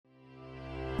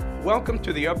Welcome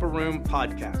to the UpperRoom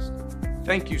Podcast.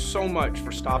 Thank you so much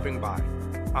for stopping by.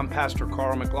 I'm Pastor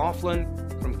McLaughlin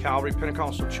from Calvary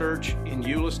Pentecostal Church in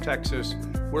Euless, Texas.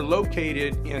 We're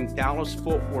located in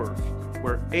Dallas-Fort Worth,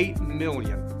 where 8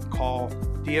 million call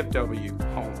DFW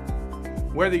home.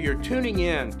 Whether you're tuning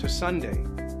in to Sunday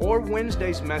or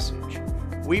Wednesday's message,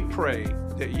 we pray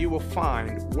that you will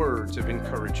find words of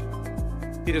encouragement.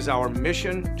 It is our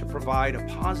mission to provide a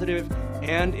positive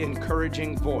and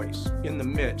encouraging voice in the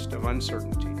midst of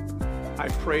uncertainty. I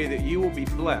pray that you will be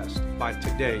blessed by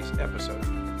today's episode.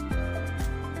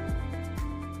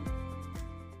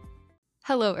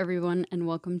 Hello, everyone, and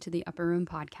welcome to the UpperRoom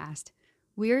Podcast.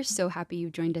 We are so happy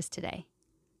you joined us today.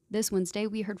 This Wednesday,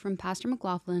 we heard from Pastor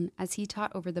McLaughlin as he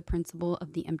taught over the principle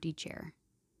of the empty chair.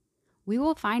 We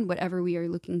will find whatever we are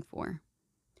looking for.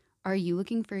 Are you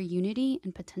looking for unity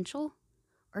and potential?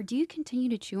 Or do you continue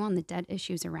to chew on the dead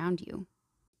issues around you?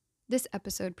 This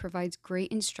episode provides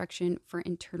great instruction for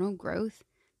internal growth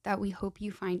that we hope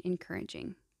you find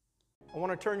encouraging. I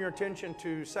want to turn your attention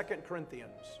to 2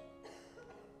 Corinthians.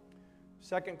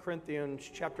 2 Corinthians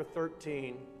chapter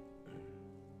 13,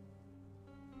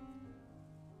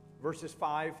 verses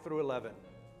 5 through 11.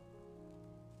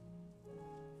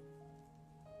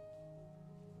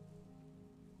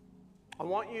 I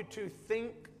want you to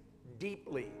think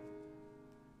deeply.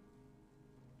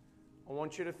 I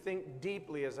want you to think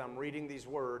deeply as I'm reading these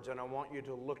words, and I want you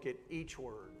to look at each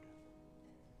word.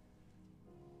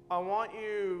 I want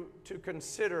you to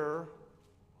consider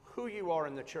who you are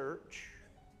in the church,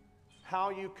 how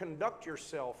you conduct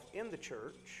yourself in the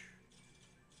church,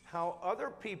 how other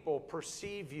people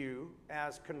perceive you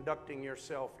as conducting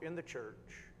yourself in the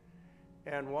church,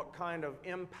 and what kind of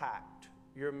impact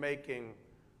you're making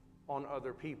on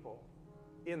other people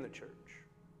in the church.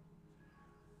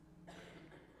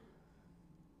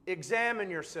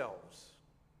 Examine yourselves,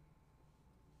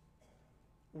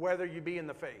 whether you be in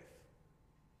the faith.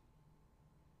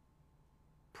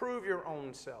 Prove your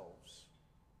own selves.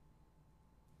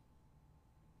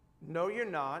 Know you're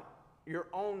not your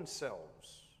own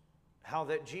selves, how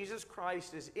that Jesus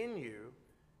Christ is in you,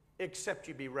 except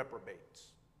you be reprobates.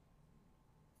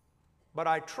 But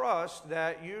I trust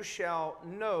that you shall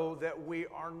know that we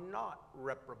are not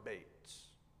reprobates.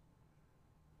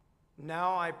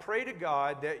 Now I pray to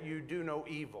God that you do no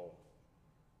evil,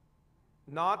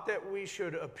 not that we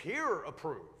should appear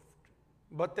approved,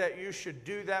 but that you should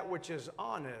do that which is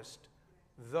honest,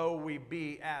 though we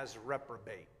be as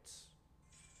reprobates.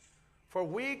 For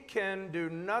we can do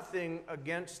nothing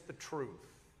against the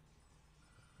truth,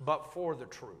 but for the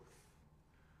truth.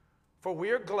 For we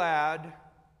are glad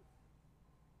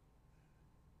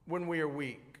when we are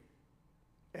weak,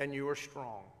 and you are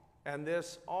strong. And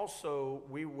this also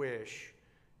we wish,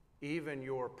 even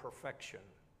your perfection.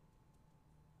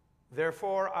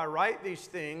 Therefore I write these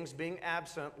things, being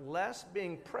absent, lest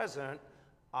being present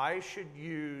I should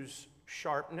use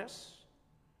sharpness,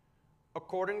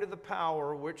 according to the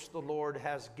power which the Lord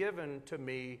has given to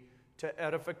me to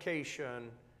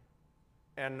edification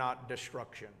and not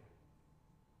destruction.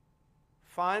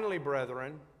 Finally,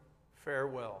 brethren,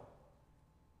 farewell.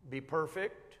 Be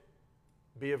perfect,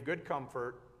 be of good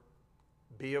comfort,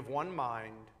 be of one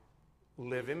mind,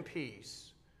 live in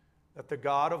peace, that the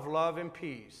God of love and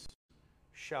peace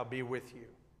shall be with you.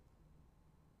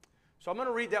 So I'm going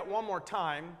to read that one more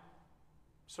time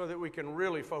so that we can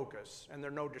really focus and there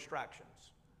are no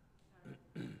distractions.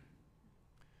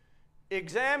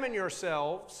 Examine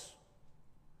yourselves,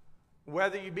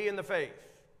 whether you be in the faith.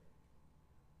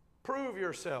 Prove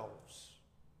yourselves.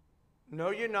 Know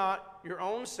ye not your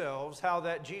own selves, how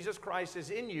that Jesus Christ is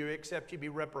in you, except ye be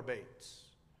reprobates.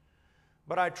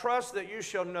 But I trust that you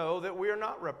shall know that we are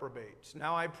not reprobates.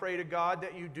 Now I pray to God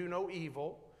that you do no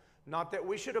evil, not that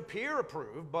we should appear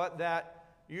approved, but that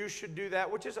you should do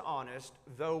that which is honest,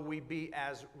 though we be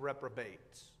as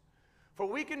reprobates. For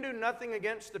we can do nothing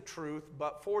against the truth,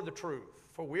 but for the truth.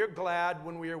 For we are glad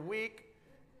when we are weak,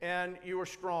 and you are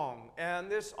strong. And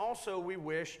this also we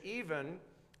wish, even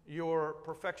your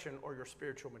perfection or your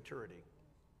spiritual maturity.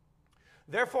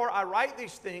 Therefore I write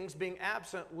these things, being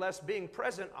absent, lest being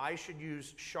present I should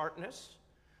use sharpness,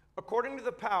 according to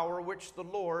the power which the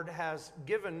Lord has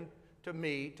given to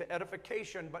me to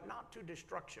edification, but not to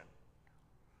destruction.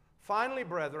 Finally,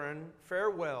 brethren,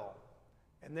 farewell.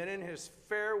 And then in his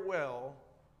farewell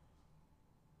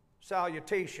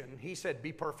salutation, he said,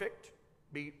 be perfect.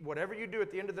 Be, whatever you do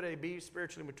at the end of the day, be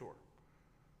spiritually mature.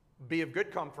 Be of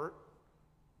good comfort.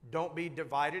 Don't be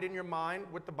divided in your mind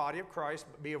with the body of Christ,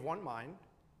 but be of one mind.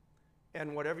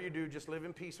 And whatever you do, just live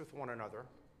in peace with one another.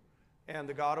 And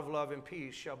the God of love and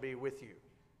peace shall be with you.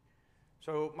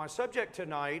 So my subject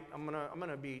tonight, I'm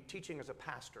gonna be teaching as a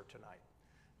pastor tonight.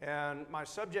 And my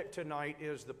subject tonight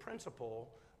is the principle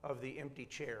of the empty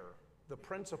chair. The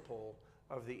principle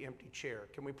of the empty chair.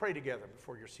 Can we pray together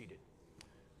before you're seated?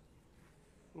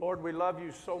 Lord, we love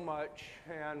you so much,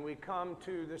 and we come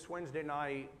to this Wednesday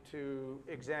night to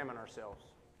examine ourselves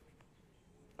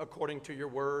according to your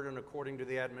word and according to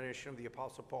the admonition of the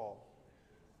Apostle Paul.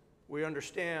 We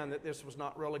understand that this was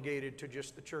not relegated to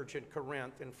just the church in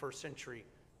Corinth in first century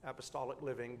apostolic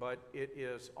living, but it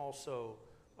is also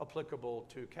applicable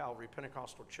to Calvary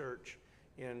Pentecostal Church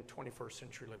in 21st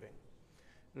century living.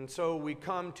 And so we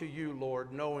come to you,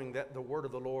 Lord, knowing that the word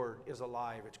of the Lord is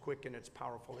alive, it's quick and it's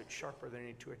powerful, it's sharper than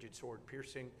any two-edged sword,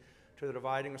 piercing to the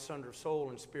dividing asunder of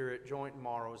soul and spirit, joint and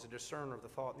marrow, as a discerner of the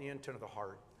thought and the intent of the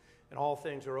heart. And all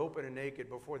things are open and naked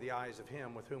before the eyes of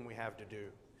him with whom we have to do.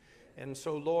 And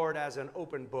so, Lord, as an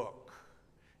open book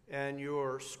and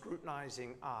your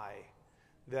scrutinizing eye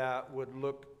that would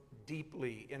look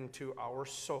deeply into our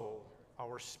soul,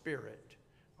 our spirit,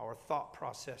 our thought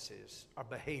processes, our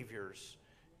behaviors,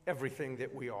 everything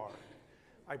that we are,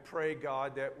 I pray,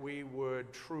 God, that we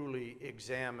would truly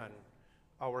examine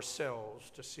ourselves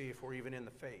to see if we're even in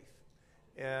the faith,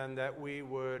 and that we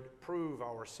would prove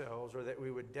ourselves, or that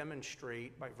we would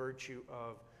demonstrate by virtue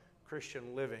of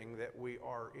Christian living that we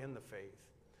are in the faith.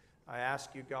 I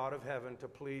ask you, God of heaven, to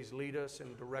please lead us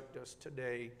and direct us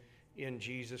today in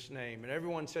Jesus' name. And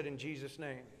everyone said, in Jesus'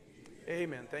 name.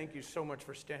 Amen. Thank you so much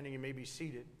for standing. You may be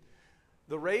seated.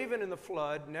 The raven in the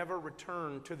flood never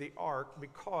returned to the ark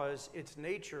because its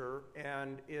nature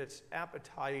and its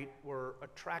appetite were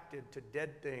attracted to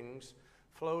dead things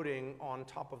floating on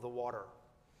top of the water.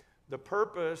 The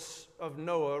purpose of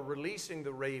Noah releasing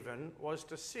the raven was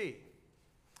to see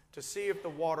if the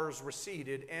waters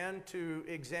receded and to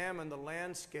examine the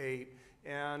landscape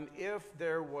and if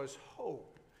there was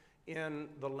hope in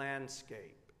the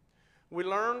landscape. We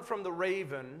learn from the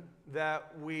raven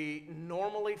that we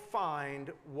normally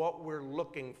find what we're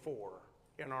looking for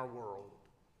in our world.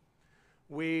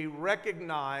 We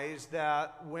recognize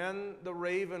that when the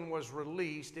raven was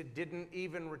released, it didn't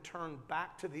even return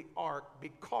back to the ark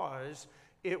because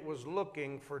it was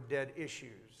looking for dead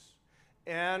issues.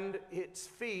 And its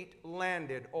feet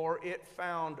landed, or it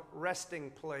found resting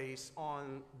place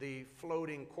on the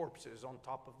floating corpses on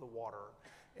top of the water.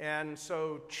 And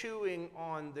so chewing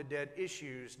on the dead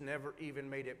issues never even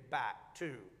made it back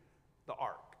to the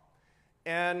ark.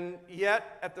 And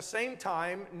yet, at the same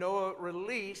time, Noah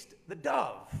released the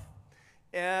dove.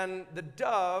 And the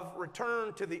dove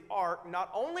returned to the ark.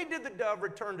 Not only did the dove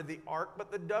return to the ark,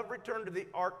 but the dove returned to the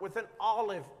ark with an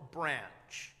olive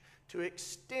branch to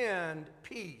extend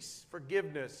peace,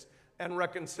 forgiveness, and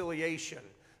reconciliation.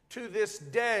 To this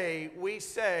day, we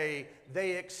say,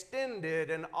 they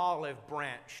extended an olive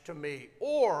branch to me.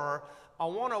 Or, I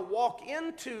want to walk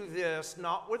into this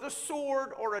not with a sword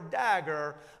or a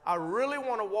dagger. I really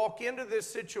want to walk into this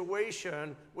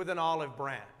situation with an olive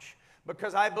branch.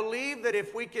 Because I believe that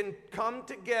if we can come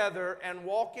together and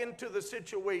walk into the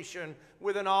situation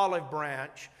with an olive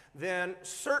branch, then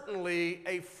certainly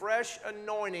a fresh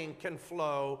anointing can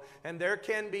flow, and there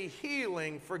can be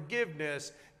healing,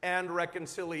 forgiveness, and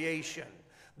reconciliation.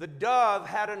 The dove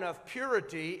had enough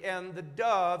purity, and the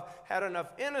dove had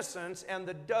enough innocence, and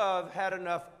the dove had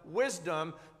enough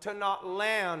wisdom to not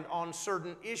land on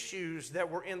certain issues that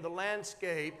were in the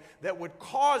landscape that would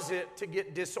cause it to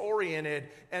get disoriented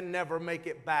and never make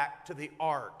it back to the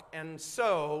ark. And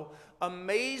so,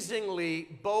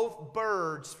 amazingly, both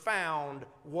birds found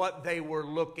what they were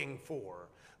looking for.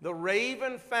 The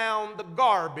raven found the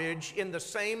garbage in the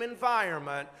same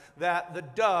environment that the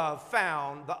dove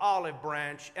found the olive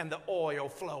branch and the oil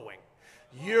flowing.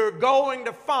 You're going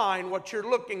to find what you're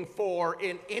looking for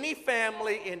in any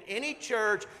family, in any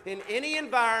church, in any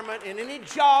environment, in any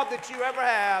job that you ever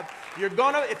have.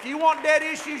 If you want dead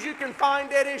issues, you can find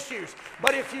dead issues.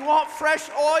 But if you want fresh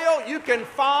oil, you can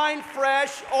find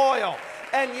fresh oil.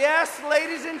 And yes,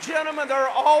 ladies and gentlemen, there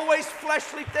are always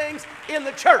fleshly things in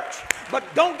the church. But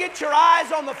don't get your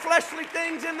eyes on the fleshly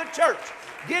things in the church.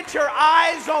 Get your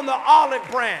eyes on the olive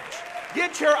branch.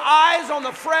 Get your eyes on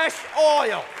the fresh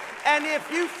oil. And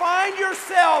if you find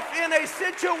yourself in a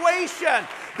situation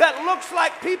that looks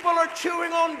like people are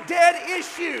chewing on dead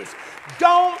issues,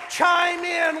 don't chime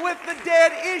in with the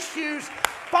dead issues.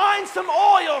 Find some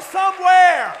oil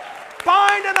somewhere.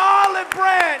 Find an olive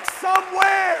branch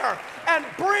somewhere and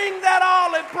bring that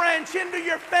olive branch into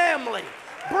your family.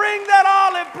 Bring that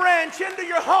olive branch into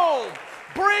your home.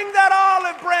 Bring that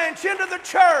olive branch into the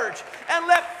church and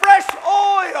let fresh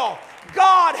oil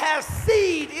God has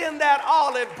seed in that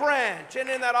olive branch and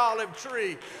in that olive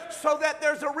tree, so that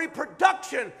there's a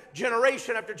reproduction.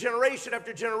 Generation after generation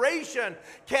after generation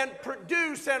can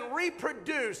produce and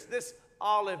reproduce this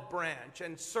olive branch.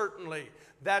 And certainly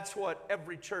that's what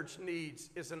every church needs,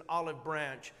 is an olive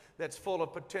branch that's full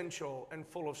of potential and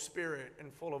full of spirit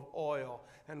and full of oil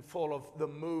and full of the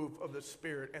move of the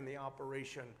Spirit and the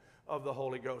operation of the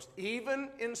Holy Ghost, even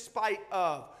in spite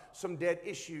of some dead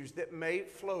issues that may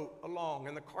float along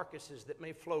and the carcasses that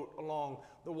may float along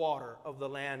the water of the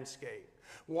landscape.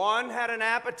 One had an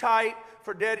appetite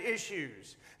for dead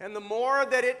issues, and the more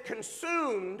that it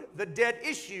consumed the dead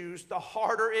issues, the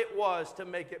harder it was to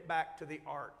make it back to the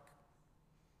ark.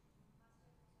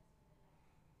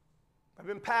 I've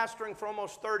been pastoring for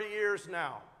almost 30 years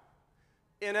now.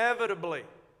 Inevitably,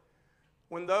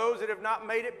 when those that have not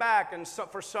made it back and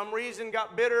for some reason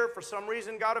got bitter, for some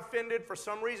reason got offended, for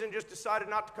some reason just decided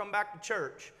not to come back to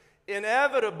church,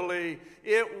 inevitably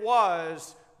it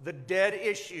was the dead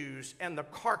issues and the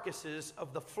carcasses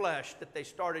of the flesh that they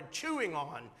started chewing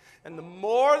on. And the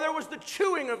more there was the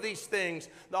chewing of these things,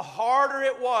 the harder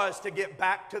it was to get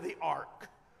back to the ark.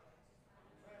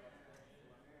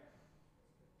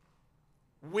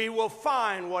 We will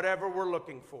find whatever we're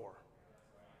looking for.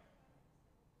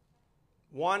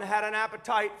 One had an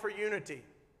appetite for unity.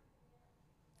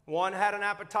 One had an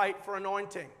appetite for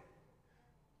anointing.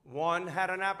 One had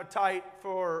an appetite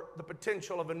for the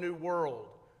potential of a new world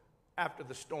after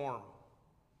the storm.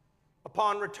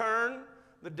 Upon return,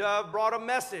 the dove brought a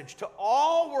message to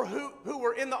all who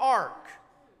were in the ark.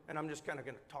 And I'm just kind of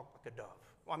going to talk like a dove.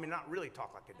 Well, I mean, not really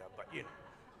talk like a dove, but you know.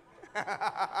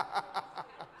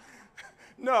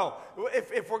 No,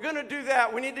 if we're going to do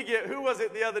that, we need to get, who was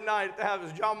it the other night at the house? It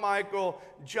was John Michael,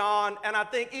 John, and I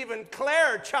think even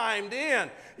Claire chimed in.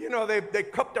 You know, they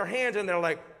cupped their hands and they're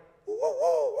like, woo,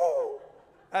 woo, woo.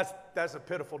 That's a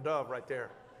pitiful dove right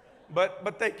there.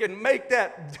 But they can make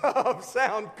that dove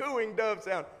sound, cooing dove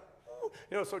sound.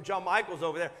 You know, so John Michael's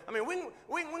over there. I mean,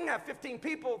 we can have 15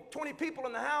 people, 20 people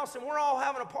in the house, and we're all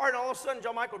having a party, and all of a sudden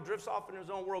John Michael drifts off in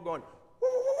his own world going, woo,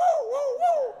 woo, woo, woo,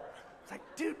 woo. It's like,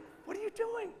 dude, what are you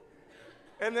doing?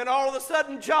 And then all of a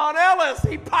sudden, John Ellis,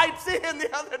 he pipes in the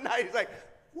other night. He's like,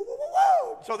 woo, woo, woo,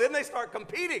 woo. So then they start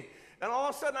competing. And all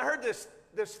of a sudden, I heard this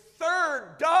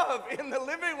third dove in the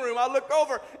living room. I look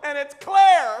over, and it's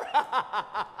Claire.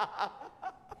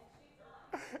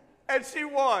 And she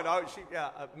won. Oh, yeah,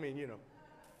 I mean, you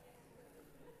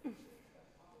know.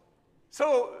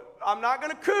 So I'm not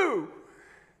going to coo,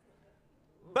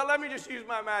 but let me just use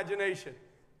my imagination.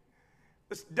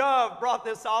 This dove brought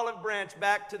this olive branch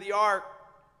back to the ark.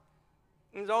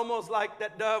 It's almost like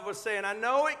that dove was saying, I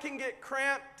know it can get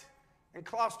cramped and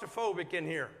claustrophobic in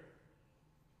here.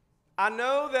 I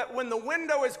know that when the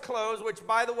window is closed, which,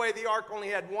 by the way, the ark only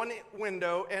had one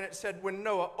window, and it said when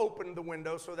Noah opened the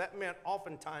window, so that meant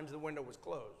oftentimes the window was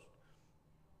closed.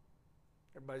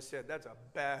 Everybody said, that's a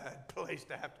bad place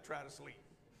to have to try to sleep.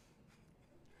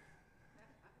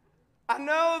 I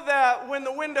know that when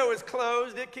the window is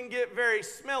closed, it can get very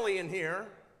smelly in here,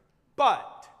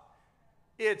 but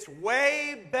it's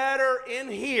way better in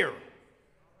here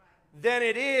than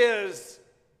it is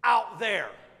out there.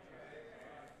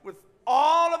 With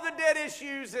all of the dead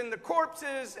issues and the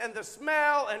corpses and the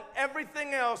smell and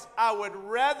everything else, I would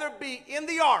rather be in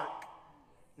the ark,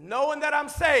 knowing that I'm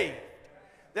saved,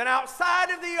 than outside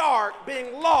of the ark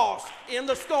being lost in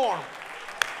the storm.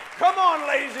 Come on,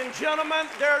 ladies and gentlemen,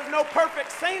 there's no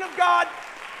perfect saint of God.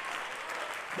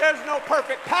 There's no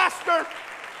perfect pastor.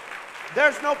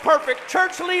 There's no perfect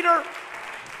church leader.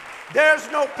 There's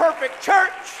no perfect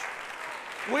church.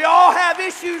 We all have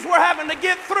issues we're having to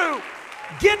get through.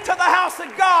 Get to the house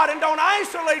of God and don't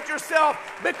isolate yourself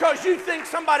because you think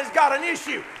somebody's got an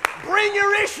issue. Bring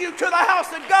your issue to the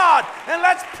house of God and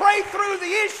let's pray through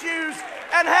the issues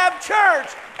and have church.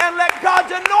 And let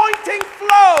God's anointing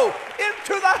flow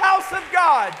into the house of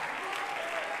God.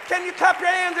 Can you clap your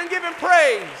hands and give Him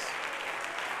praise?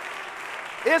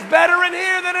 It's better in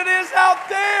here than it is out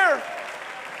there.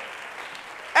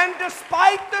 And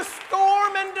despite the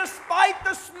storm and despite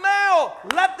the smell,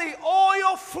 let the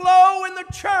oil flow in the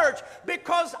church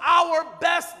because our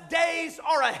best days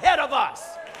are ahead of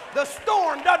us. The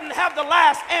storm doesn't have the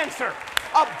last answer.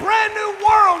 A brand new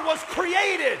world was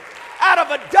created out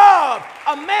of a dove,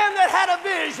 a man that had a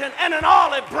vision, and an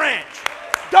olive branch.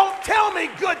 Don't tell me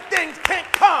good things can't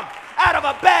come out of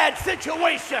a bad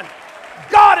situation.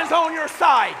 God is on your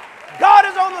side. God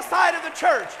is on the side of the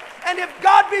church. And if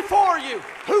God be for you,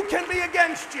 who can be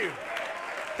against you?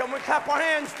 Can we clap our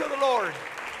hands to the Lord?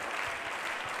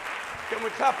 Can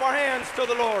we clap our hands to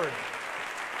the Lord?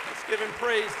 Let's give Him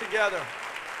praise together.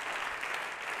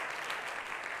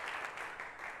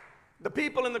 The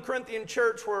people in the Corinthian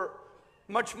church were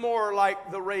much more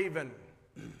like the raven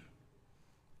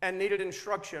and needed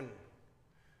instruction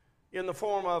in the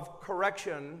form of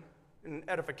correction and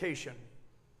edification.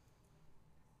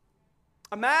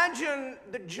 Imagine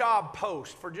the job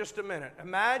post for just a minute.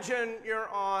 Imagine you're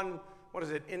on,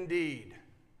 Indeed.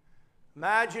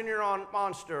 Imagine you're on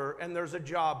Monster and there's a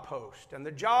job post. And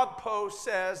the job post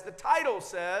says, the title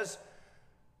says,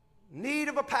 need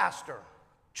of a pastor,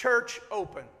 church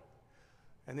open.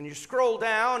 And then you scroll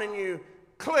down and you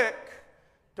click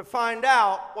to find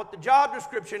out what the job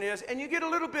description is, and you get a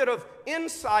little bit of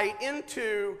insight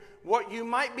into what you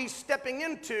might be stepping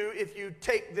into if you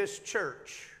take this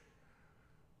church.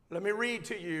 Let me read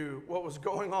to you what was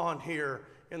going on here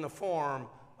in the form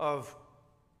of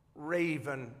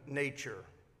raven nature.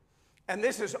 And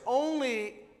this is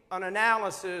only an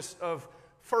analysis of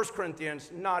 1 Corinthians,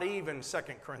 not even 2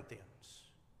 Corinthians.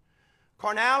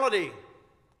 Carnality,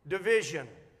 division,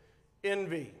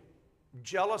 envy,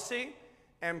 jealousy,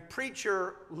 and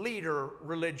preacher-leader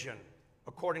religion,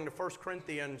 according to 1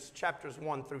 Corinthians chapters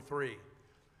 1 through 3.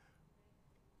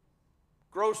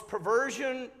 Gross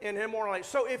perversion and immorality.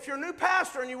 So if you're a new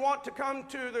pastor and you want to come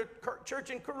to the church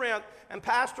in Corinth and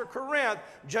pastor Corinth,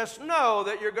 just know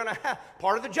that you're going to have,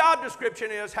 part of the job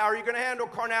description is how are you going to handle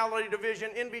carnality,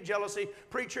 division, envy, jealousy,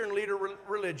 preacher and leader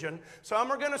religion. Some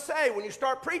are going to say, when you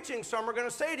start preaching, some are going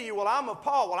to say to you, well, I'm of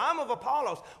Paul. Well, I'm of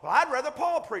Apollos. Well, I'd rather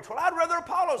Paul preach. Well, I'd rather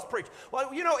Apollos preach.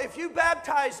 Well, you know, if you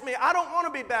baptize me, I don't want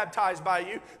to be baptized by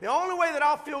you. The only way that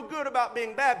I'll feel good about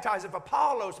being baptized is if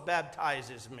Apollos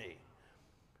baptizes me.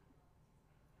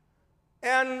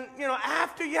 And, you know,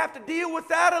 after you have to deal with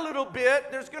that a little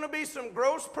bit, there's going to be some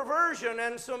gross perversion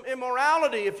and some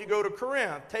immorality if you go to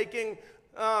Corinth. Taking,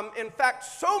 in fact,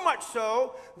 so much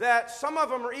so that some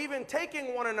of them are even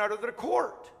taking one another to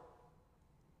court.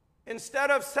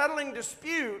 Instead of settling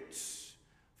disputes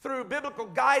through biblical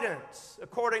guidance,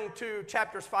 according to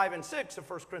chapters 5 and 6 of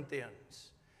 1 Corinthians.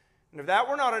 And if that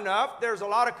were not enough, there's a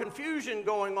lot of confusion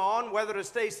going on whether to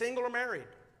stay single or married.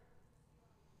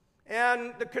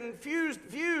 And the confused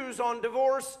views on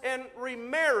divorce and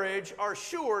remarriage are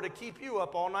sure to keep you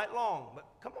up all night long. But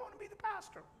come on and be the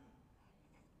pastor.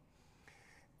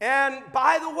 And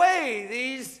by the way,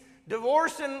 these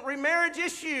divorce and remarriage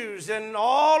issues and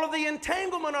all of the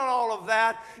entanglement on all of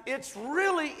that, it's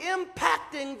really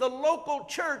impacting the local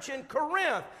church in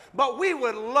Corinth. But we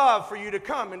would love for you to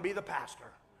come and be the pastor.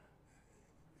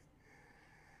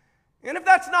 And if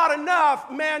that's not enough,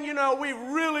 man, you know, we've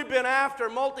really been after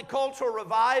multicultural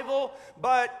revival.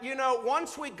 But, you know,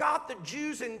 once we got the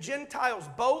Jews and Gentiles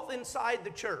both inside the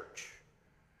church,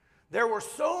 there were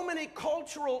so many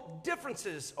cultural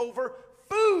differences over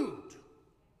food.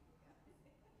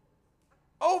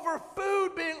 Over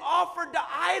food being offered to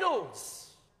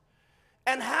idols.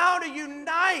 And how to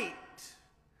unite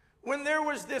when there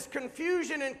was this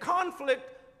confusion and conflict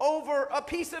over a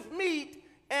piece of meat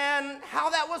and how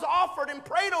that was offered and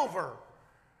prayed over.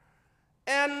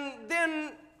 And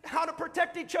then how to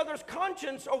protect each other's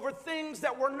conscience over things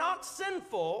that were not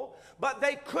sinful, but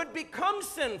they could become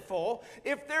sinful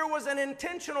if there was an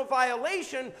intentional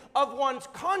violation of one's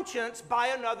conscience by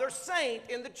another saint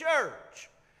in the church.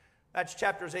 That's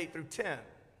chapters 8 through 10.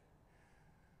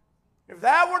 If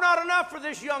that were not enough for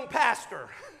this young pastor,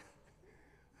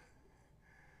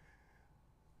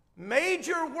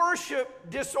 major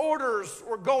worship disorders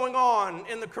were going on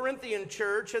in the Corinthian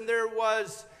church, and there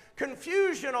was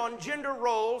confusion on gender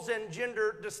roles and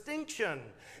gender distinction.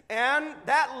 And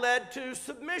that led to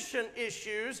submission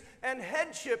issues and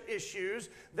headship issues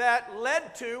that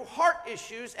led to heart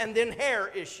issues and then hair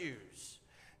issues.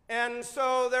 And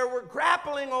so there were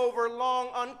grappling over long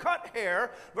uncut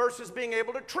hair versus being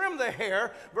able to trim the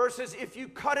hair versus if you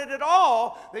cut it at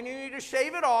all, then you need to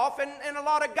shave it off. And a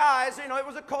lot of guys, you know, it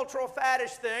was a cultural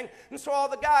faddish thing. And so all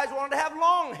the guys wanted to have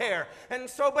long hair. And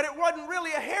so, but it wasn't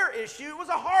really a hair issue. It was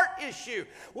a heart issue.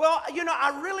 Well, you know,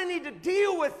 I really need to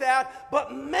deal with that.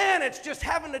 But man, it's just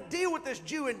having to deal with this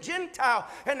Jew and Gentile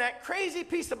and that crazy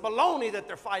piece of baloney that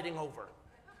they're fighting over.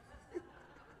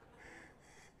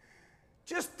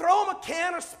 Just throw them a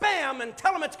can of Spam and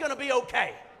tell them it's going to be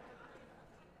okay.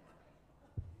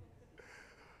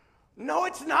 No,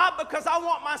 it's not, because I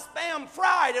want my Spam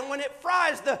fried, and when it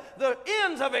fries, the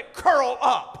ends of it curl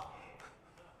up.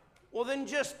 Well, then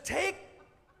just take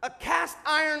a cast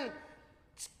iron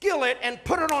skillet and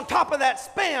put it on top of that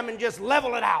Spam and just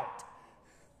level it out.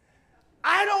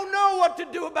 I don't know what to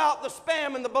do about the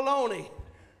Spam and the bologna.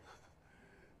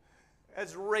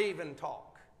 That's raven talk.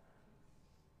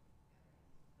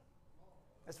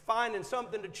 That's finding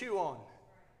something to chew on.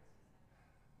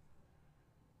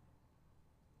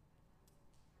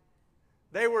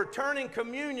 They were turning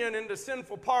communion into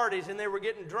sinful parties, and they were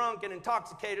getting drunk and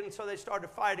intoxicated, and so they started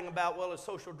fighting about, well, is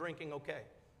social drinking okay?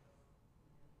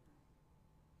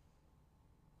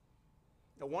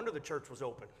 No wonder the church was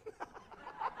open.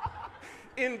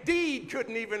 Indeed,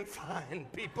 couldn't even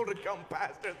find people to come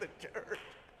pastor the church.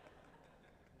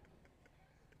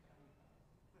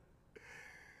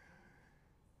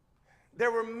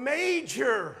 There were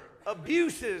major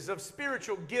abuses of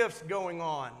spiritual gifts going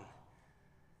on.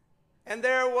 And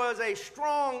there was a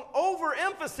strong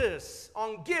overemphasis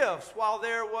on gifts while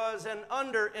there was an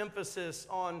underemphasis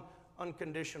on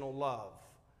unconditional love.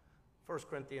 1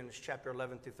 Corinthians chapter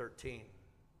 11 through 13.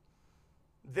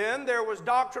 Then there was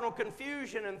doctrinal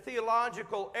confusion and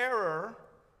theological error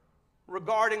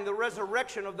regarding the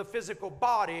resurrection of the physical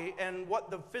body and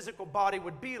what the physical body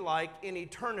would be like in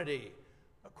eternity,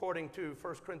 according to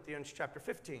 1 Corinthians chapter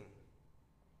 15.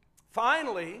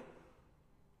 Finally,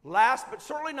 last but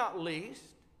certainly not least,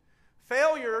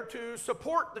 failure to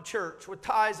support the church with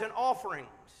tithes and offerings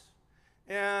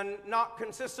and not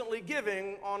consistently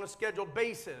giving on a scheduled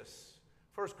basis.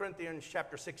 1 Corinthians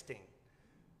chapter 16.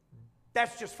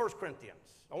 That's just 1 Corinthians.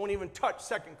 I won't even touch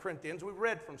 2 Corinthians. We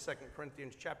read from 2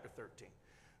 Corinthians chapter 13.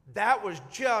 That was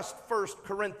just 1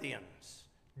 Corinthians,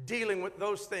 dealing with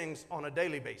those things on a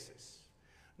daily basis.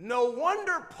 No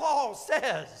wonder Paul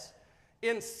says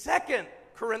in 2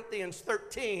 Corinthians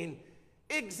 13,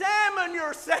 examine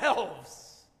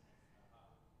yourselves.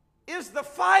 Is the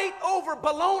fight over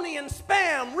bologna and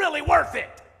Spam really worth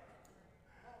it?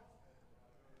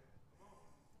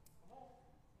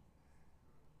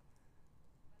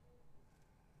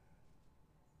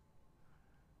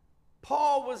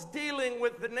 Paul was dealing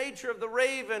with the nature of the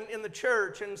raven in the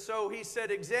church, and so he said,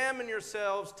 examine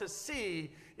yourselves to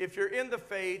see if you're in the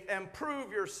faith and prove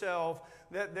yourself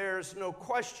that there's no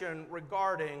question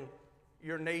regarding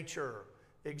your nature.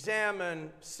 Examine,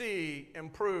 see,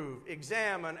 improve.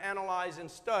 Examine, analyze,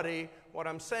 and study what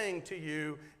I'm saying to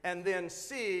you, and then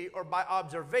see, or by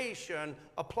observation,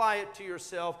 apply it to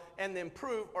yourself, and then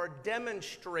prove or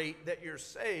demonstrate that you're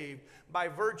saved by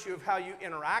virtue of how you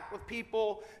interact with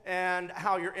people and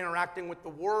how you're interacting with the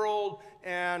world,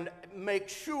 and make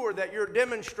sure that you're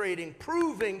demonstrating,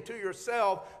 proving to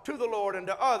yourself, to the Lord, and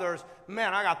to others,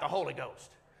 man, I got the Holy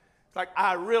Ghost. It's like,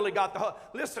 I really got the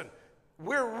Listen,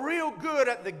 we're real good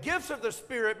at the gifts of the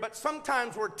Spirit, but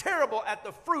sometimes we're terrible at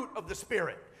the fruit of the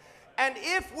Spirit. And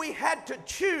if we had to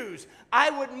choose, I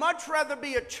would much rather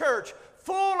be a church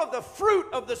full of the fruit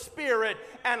of the Spirit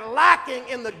and lacking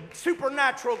in the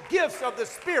supernatural gifts of the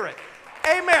Spirit.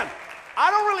 Amen.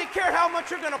 I don't really care how much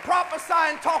you're going to prophesy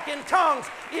and talk in tongues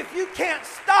if you can't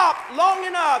stop long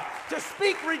enough to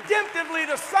speak redemptively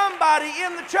to somebody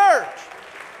in the church.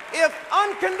 If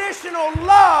unconditional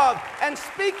love and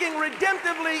speaking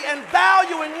redemptively and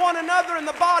valuing one another in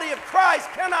the body of Christ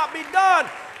cannot be done,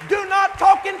 do not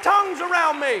talk in tongues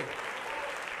around me.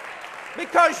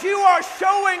 Because you are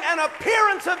showing an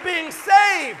appearance of being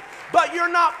saved, but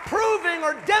you're not proving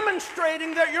or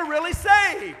demonstrating that you're really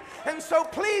saved. And so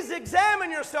please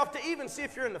examine yourself to even see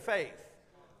if you're in the faith.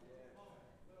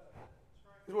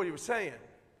 That's what he was saying.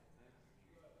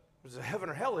 It was a heaven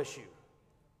or hell issue.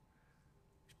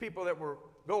 People that were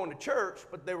going to church,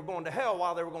 but they were going to hell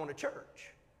while they were going to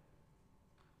church.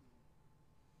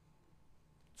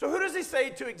 So who does he say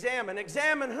to examine?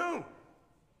 Examine whom?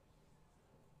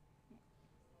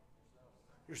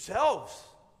 Yourselves.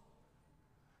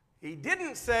 He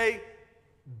didn't say,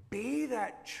 be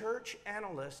that church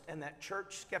analyst and that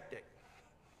church skeptic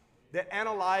that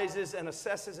analyzes and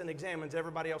assesses and examines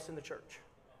everybody else in the church.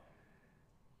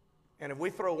 And if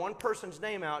we throw one person's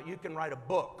name out, you can write a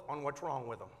book on what's wrong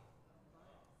with them.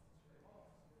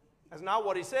 That's not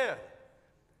what he said.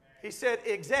 He said,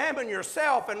 examine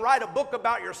yourself and write a book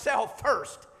about yourself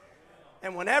first.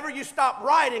 And whenever you stop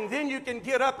writing, then you can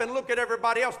get up and look at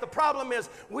everybody else. The problem is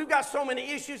we've got so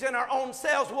many issues in our own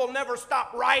selves, we'll never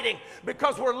stop writing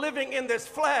because we're living in this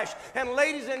flesh. And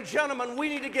ladies and gentlemen, we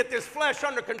need to get this flesh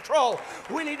under control.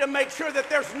 We need to make sure that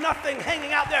there's nothing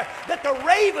hanging out there that the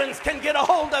ravens can get a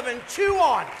hold of and chew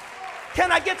on.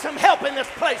 Can I get some help in this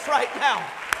place right now?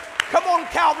 Come on,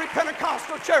 Calvary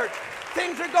Pentecostal Church.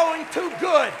 Things are going too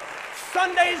good.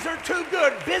 Sundays are too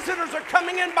good. Visitors are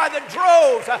coming in by the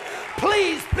droves.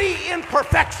 Please be in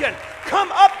perfection. Come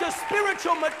up to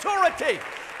spiritual maturity.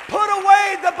 Put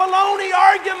away the baloney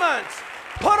arguments.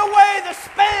 Put away the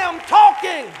spam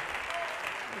talking.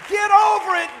 Get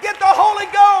over it. Get the Holy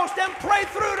Ghost and pray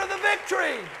through to the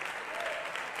victory.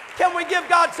 Can we give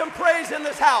God some praise in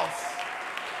this house?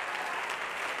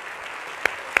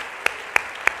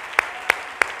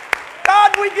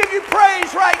 God, we give you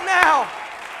praise right now.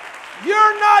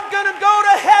 You're not going to go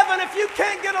to heaven if you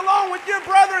can't get along with your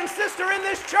brother and sister in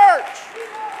this church.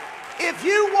 If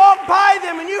you walk by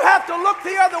them and you have to look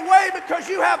the other way because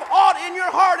you have aught in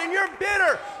your heart and you're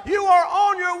bitter, you are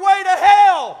on your way to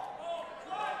hell.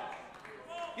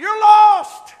 You're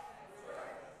lost.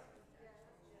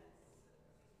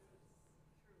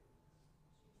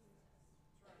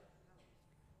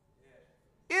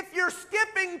 If you're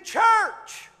skipping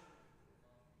church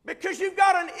because you've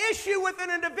got an issue with an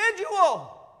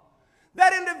individual,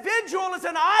 that individual is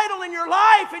an idol in your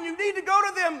life and you need to go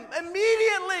to them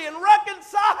immediately and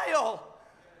reconcile.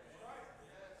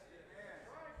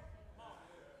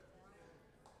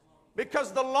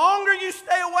 Because the longer you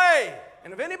stay away,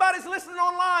 and if anybody's listening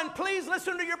online, please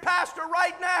listen to your pastor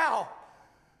right now.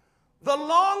 The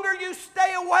longer you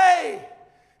stay away,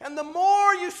 and the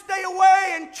more you stay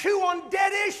away and chew on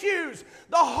dead issues,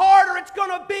 the harder it's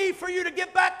going to be for you to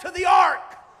get back to the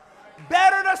ark.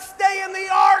 Better to stay in the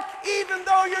ark even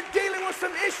though you're dealing with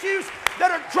some issues that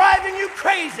are driving you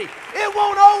crazy. It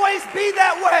won't always be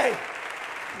that way.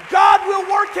 God will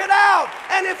work it out.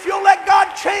 And if you'll let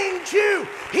God change you,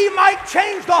 He might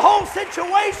change the whole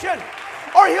situation.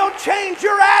 Or He'll change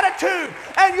your attitude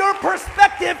and your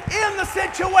perspective in the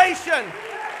situation.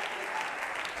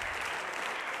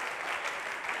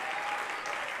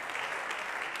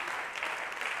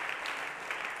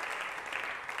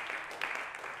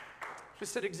 He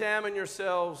said, examine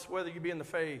yourselves whether you be in the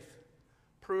faith.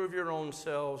 Prove your own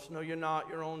selves. No, you're not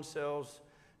your own selves.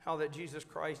 How that Jesus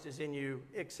Christ is in you,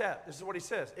 except, this is what he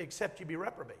says, except you be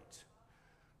reprobates.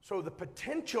 So the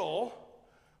potential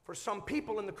for some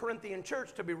people in the Corinthian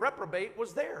church to be reprobate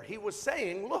was there. He was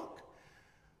saying, look,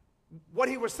 what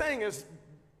he was saying is,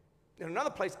 in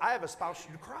another place, I have espoused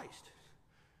you to Christ.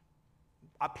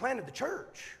 I planted the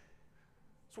church.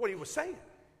 That's what he was saying.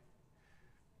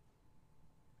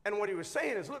 And what he was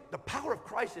saying is, look, the power of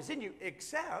Christ is in you,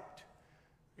 except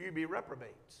you be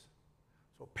reprobates.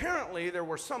 So apparently there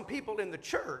were some people in the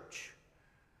church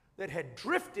that had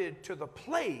drifted to the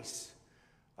place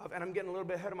of, and I'm getting a little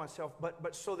bit ahead of myself,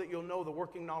 but so that you'll know the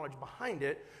working knowledge behind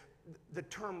it, the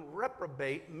term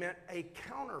reprobate meant a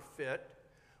counterfeit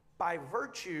by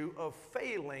virtue of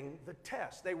failing the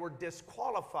test. They were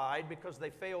disqualified because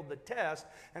they failed the test,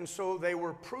 and so they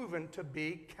were proven to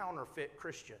be counterfeit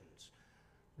Christians.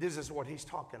 This is what he's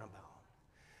talking about.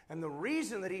 And the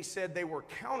reason that he said they were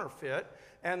counterfeit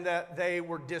and that they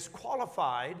were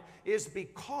disqualified is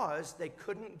because they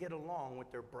couldn't get along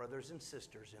with their brothers and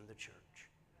sisters in the church.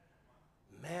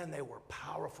 Man, they were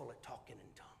powerful at talking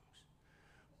in tongues.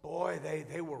 Boy,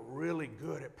 they were really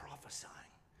good at prophesying.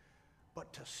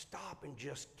 But to stop and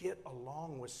just get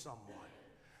along with someone,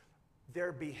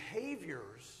 their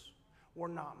behaviors were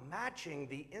not matching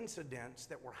the incidents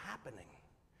that were happening.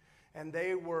 And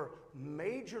they were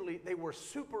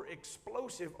super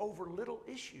explosive over little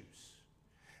issues.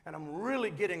 And I'm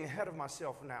really getting ahead of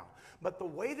myself now. But the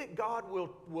way that God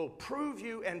will prove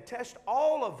you and test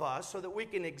all of us so that we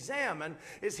can examine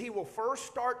is He will first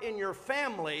start in your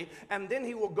family and then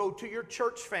He will go to your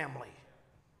church family.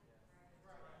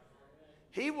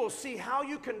 He will see how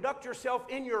you conduct yourself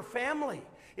in your family.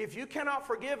 If you cannot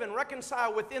forgive and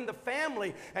reconcile within the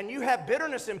family and you have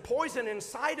bitterness and poison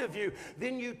inside of you,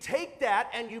 then you take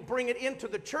that and you bring it into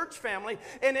the church family.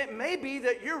 And it may be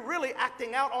that you're really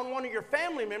acting out on one of your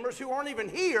family members who aren't even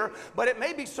here, but it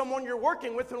may be someone you're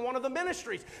working with in one of the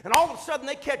ministries. And all of a sudden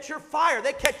they catch your fire,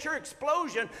 they catch your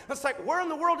explosion. It's like, where in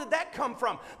the world did that come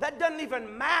from? That doesn't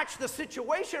even match the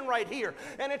situation right here.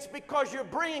 And it's because you're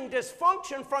bringing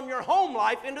dysfunction from your home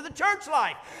life into the church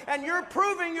life. And you're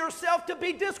proving yourself to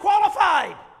be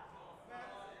disqualified.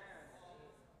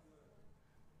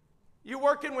 You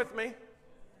working with me?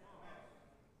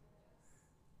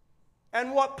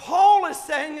 And what Paul is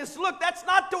saying is, look, that's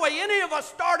not the way any of us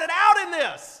started out in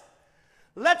this.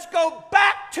 Let's go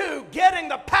back to getting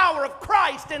the power of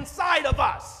Christ inside of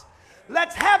us.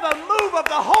 Let's have a move of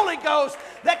the Holy Ghost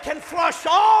that can flush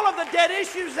all of the dead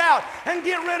issues out and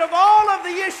get rid of all of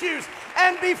the issues.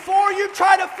 And before you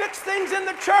try to fix things in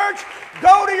the church,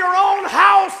 go to your own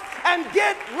house and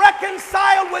get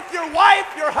reconciled with your wife,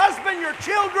 your husband, your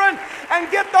children, and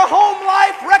get the home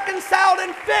life reconciled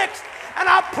and fixed.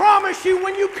 And I promise you,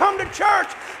 when you come to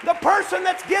church, the person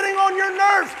that's getting on your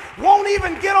nerves won't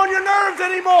even get on your nerves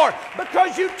anymore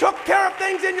because you took care of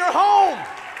things in your home.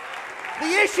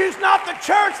 The issue's not the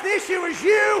church. The issue is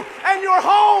you and your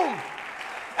home.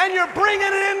 And you're bringing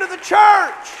it into the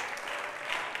church.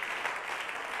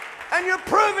 And you're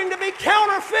proving to be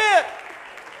counterfeit.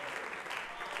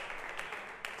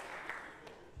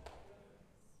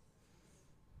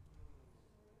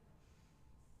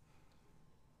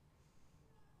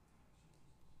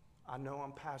 I know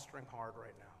I'm pastoring hard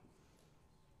right now.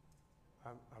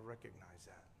 I recognize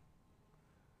that.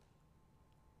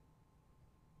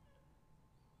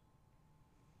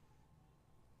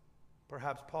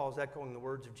 Perhaps Paul is echoing the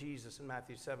words of Jesus in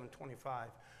Matthew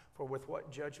 7:25. For with what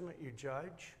judgment you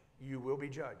judge, you will be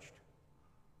judged.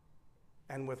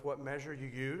 And with what measure you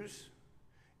use,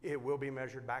 it will be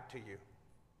measured back to you.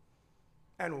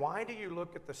 And why do you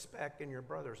look at the speck in your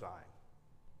brother's eye,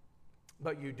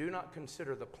 but you do not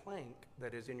consider the plank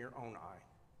that is in your own eye?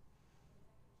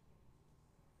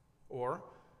 Or,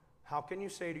 how can you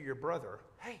say to your brother,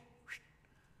 hey,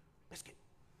 biscuit,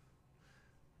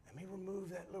 let me remove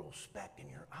that little speck in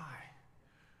your eye.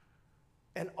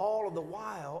 And all of the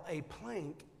while, a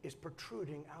plank is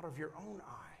protruding out of your own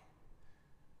eye.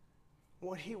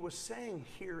 What he was saying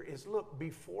here is, look,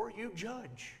 before you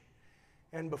judge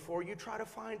and before you try to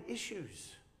find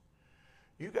issues,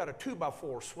 you got a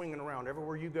 2x4 swinging around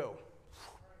everywhere you go.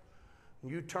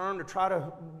 You turn to try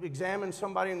to examine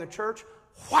somebody in the church,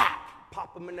 whack,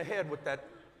 pop them in the head with that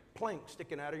plank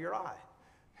sticking out of your eye.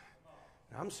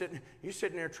 You're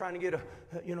sitting there trying to get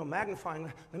a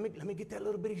magnifying. Let me get that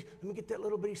little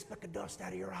bitty speck of dust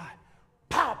out of your eye.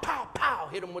 Pow, pow, pow.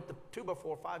 Hit them with the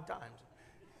 2x4 5 times.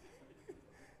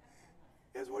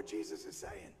 That's what Jesus is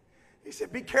saying. He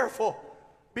said, be careful.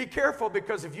 Be careful,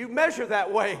 because if you measure that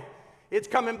way, it's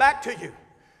coming back to you.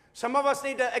 Some of us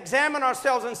need to examine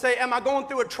ourselves and say, am I going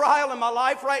through a trial in my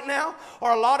life right now?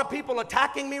 Are a lot of people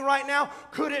attacking me right now?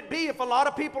 Could it be if a lot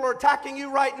of people are attacking you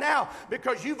right now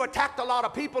because you've attacked a lot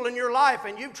of people in your life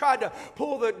and you've tried to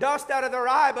pull the dust out of their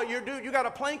eye, but you got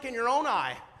a plank in your own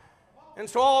eye? And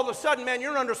so all of a sudden, man,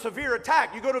 you're under severe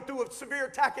attack. You go through a severe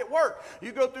attack at work.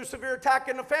 You go through severe attack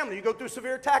in the family. You go through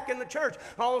severe attack in the church.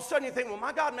 And all of a sudden you think, well,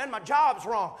 my God, man, my job's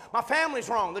wrong. My family's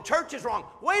wrong. The church is wrong.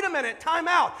 Wait a minute, time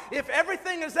out. If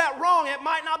everything is that wrong, it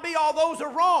might not be all those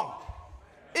are wrong.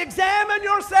 Examine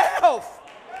yourself.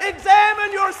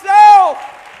 Examine yourself.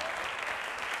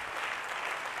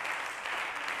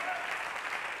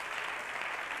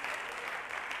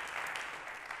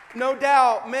 No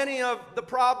doubt many of the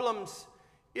problems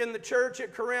in the church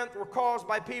at Corinth were caused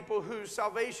by people whose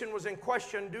salvation was in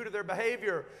question due to their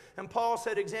behavior. And Paul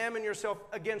said, examine yourself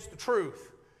against the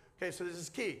truth. Okay, so this is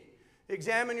key.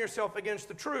 Examine yourself against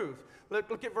the truth.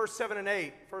 Look at verse 7 and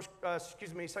 8. 2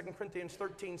 Corinthians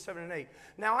 13, 7 and 8.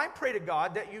 Now I pray to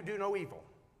God that you do no evil.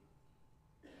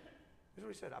 Here's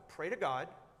what he said. I pray to God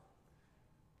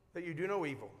that you do no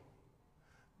evil.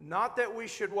 Not that we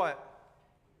should what?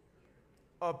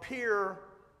 Appear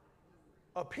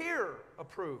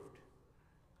approved.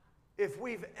 If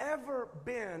we've ever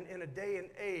been in a day and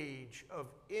age of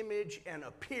image and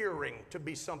appearing to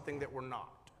be something that we're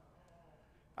not.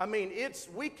 I mean,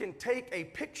 we can take a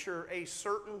picture a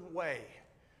certain way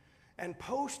and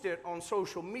post it on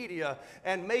social media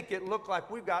and make it look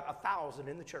like we've got 1,000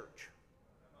 in the church.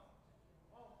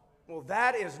 Well,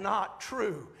 that is not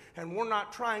true, and we're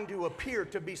not trying to appear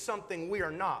to be something we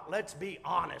are not. Let's be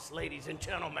honest, ladies and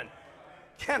gentlemen.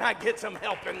 Can I get some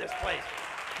help in this place?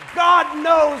 God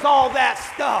knows all that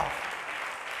stuff.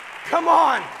 Come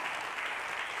on.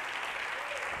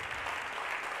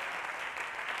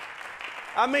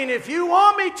 I mean, if you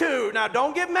want me to, now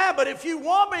don't get mad, but if you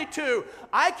want me to,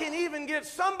 I can even get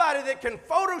somebody that can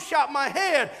Photoshop my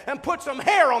head and put some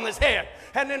hair on his head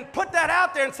and then put that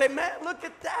out there and say, man, look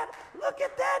at that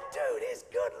dude, he's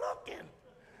good looking.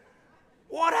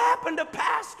 What happened to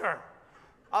Pastor?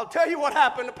 I'll tell you what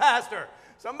happened to Pastor.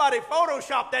 Somebody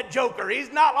Photoshopped that joker.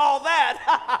 He's not all that.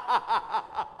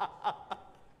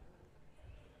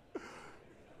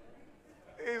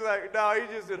 He's like, no, he's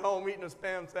just at home eating a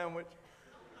Spam sandwich.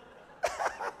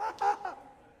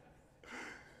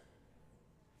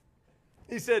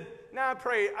 He said, now I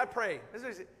pray. He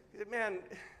said, man,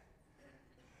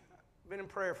 I've been in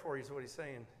prayer for you is what he's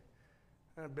saying.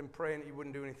 And I've been praying that you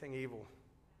wouldn't do anything evil.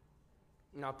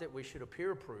 Not that we should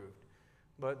appear approved,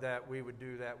 but that we would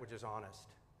do that which is honest,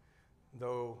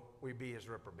 though we be as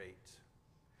reprobates.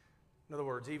 In other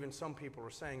words, even some people are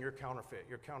saying, you're counterfeit.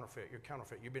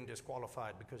 You've been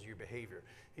disqualified because of your behavior.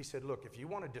 He said, look, if you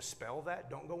want to dispel that,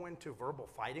 don't go into verbal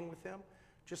fighting with them.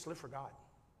 Just live for God.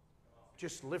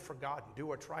 Just live for God and do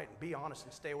what's right and be honest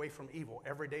and stay away from evil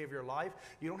every day of your life.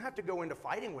 You don't have to go into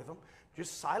fighting with them.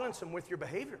 Just silence them with your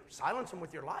behavior. Silence them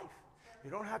with your life. You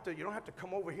don't have to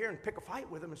come over here and pick a fight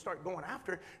with them and start going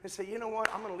after it and say, you know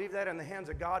what, I'm going to leave that in the hands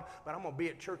of God, but I'm going to be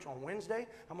at church on Wednesday.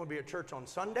 I'm going to be at church on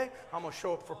Sunday. I'm going to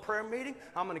show up for prayer meeting.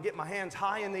 I'm going to get my hands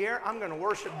high in the air. I'm going to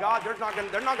worship God. They're not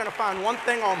going to find one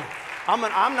thing on me.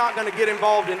 I'm not going to get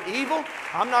involved in evil.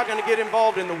 I'm not going to get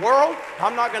involved in the world.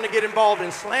 I'm not going to get involved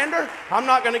in slander. I'm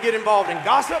not going to get involved in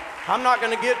gossip. I'm not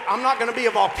going to be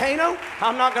a volcano.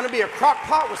 I'm not going to be a crock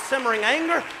pot with simmering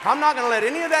anger. I'm not going to let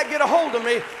any of that get a hold of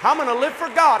me. I'm going to live for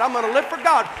God. I'm going to live for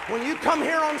God. When you come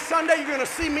here on Sunday, you're going to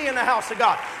see me in the house of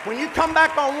God. When you come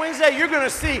back on Wednesday, you're going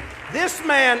to see this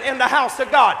man in the house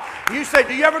of God. You say,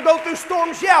 do you ever go through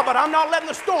storms? Yeah, but I'm not letting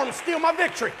the storms steal my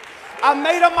victory. I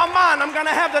made up my mind. I'm going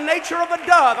to have the nature of a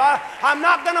dove. I'm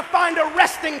not going to find a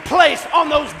resting place on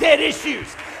those dead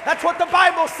issues. That's what the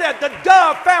Bible said. The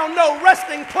dove found no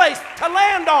resting place to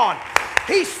land on.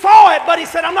 He saw it, but he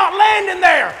said, I'm not landing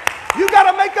there. You got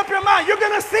to make up your mind. You're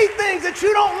going to see things that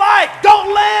you don't like.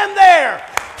 Don't land there.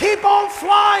 Keep on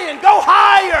flying. Go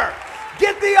higher.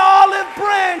 Get the olive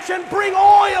branch and bring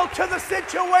oil to the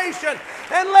situation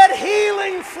and let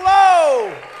healing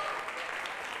flow.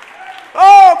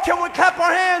 Oh, can we clap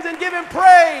our hands and give him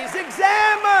praise?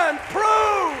 Examine,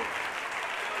 prove.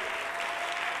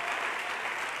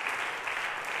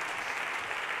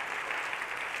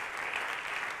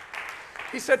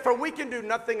 He said, for we can do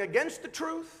nothing against the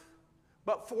truth,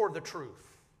 but for the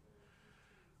truth.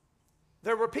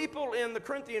 There were people in the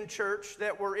Corinthian church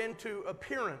that were into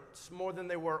appearance more than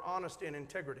they were honest in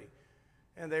integrity.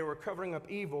 And they were covering up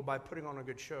evil by putting on a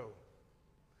good show.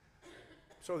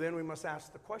 So then we must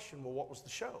ask the question, well, what was the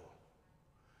show?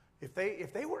 If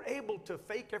they were able to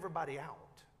fake everybody out,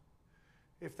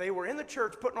 if they were in the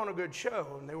church putting on a good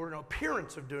show and they were an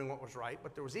appearance of doing what was right,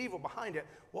 but there was evil behind it,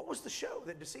 what was the show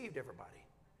that deceived everybody?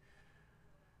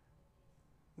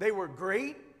 They were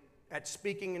great at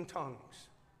speaking in tongues,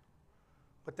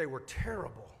 but they were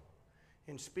terrible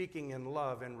in speaking in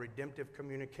love and redemptive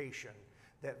communication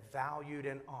that valued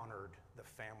and honored the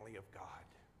family of God.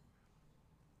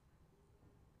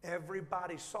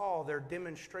 Everybody saw their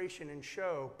demonstration and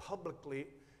show publicly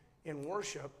in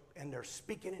worship, and they're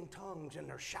speaking in tongues and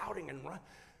they're shouting and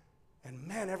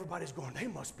man, everybody's going, they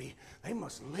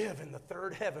must live in the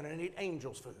third heaven and eat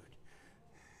angels' food.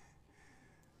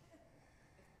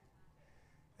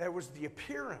 There was the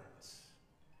appearance,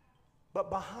 but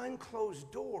behind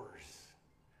closed doors,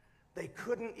 they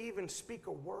couldn't even speak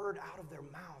a word out of their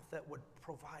mouth that would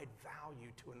provide value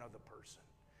to another person.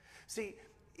 See,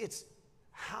 it's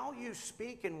how you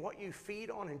speak and what you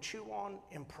feed on and chew on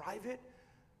in private,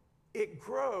 it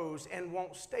grows and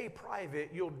won't stay private.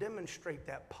 You'll demonstrate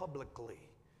that publicly.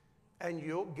 And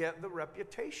you'll get the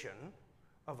reputation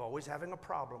of always having a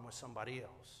problem with somebody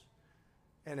else.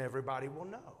 And everybody will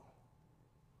know.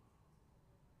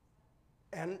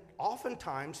 And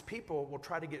oftentimes people will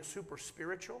try to get super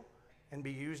spiritual and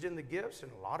be used in the gifts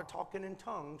and a lot of talking in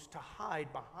tongues to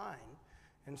hide behind.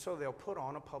 And so they'll put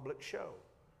on a public show,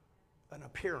 an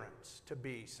appearance to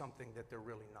be something that they're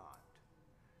really not.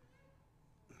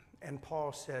 And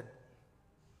Paul said,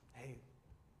 hey,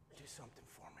 do something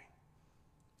for me.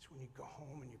 It's when you go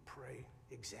home and you pray,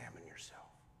 examine yourself.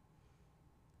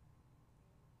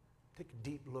 Take a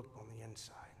deep look on the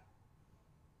inside.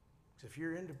 Because if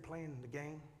you're into playing the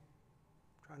game,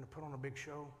 trying to put on a big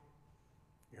show,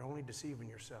 you're only deceiving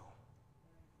yourself.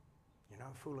 You're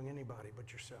not fooling anybody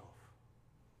but yourself.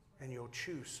 And you'll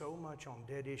chew so much on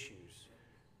dead issues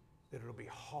that it'll be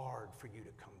hard for you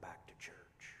to come back to church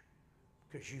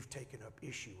because you've taken up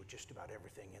issue with just about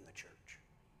everything in the church.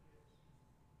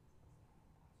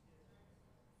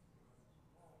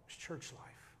 It's church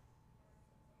life.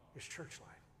 It's church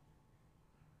life.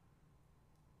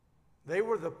 They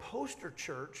were the poster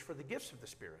church for the gifts of the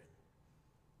Spirit,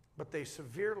 but they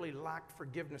severely lacked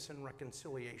forgiveness and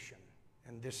reconciliation.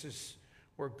 And this is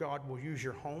where God will use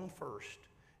your home first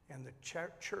and the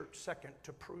church second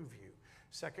to prove you.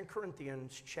 2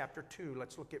 Corinthians chapter 2,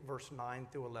 let's look at verse 9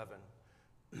 through 11.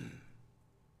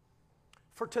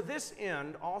 For to this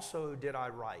end also did I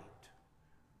write,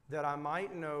 that I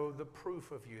might know the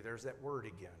proof of you. There's that word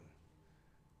again.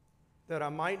 That I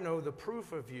might know the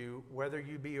proof of you, whether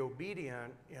you be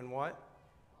obedient in what?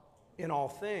 In all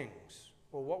things.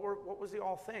 Well, what was the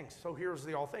all things? So here's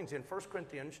the all things. In 1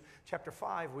 Corinthians chapter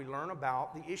 5, we learn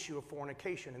about the issue of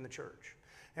fornication in the church.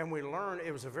 And we learn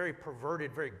it was a very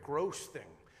perverted, very gross thing.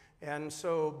 And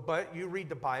so, but you read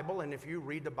the Bible, and if you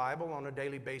read the Bible on a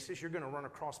daily basis, you're going to run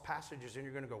across passages and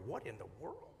you're going to go, what in the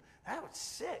world? That was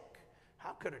sick.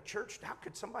 How could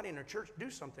somebody in a church do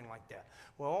something like that?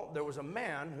 Well, there was a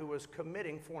man who was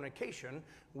committing fornication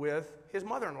with his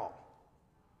mother-in-law.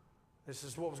 This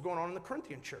is what was going on in the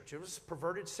Corinthian church. It was a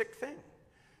perverted, sick thing.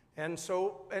 And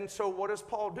so what does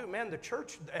Paul do? Man, the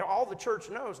church, all the church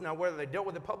knows. Now, whether they dealt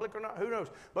with it public or not, who knows?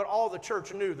 But all the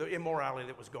church knew the immorality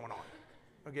that was going on.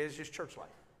 Okay, it's just church life.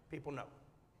 People know.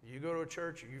 You go to a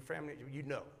church, your family, you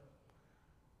know.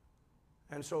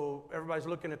 And so everybody's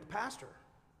looking at the pastor.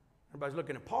 Everybody's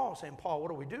looking at Paul, saying, Paul, what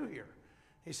do we do here?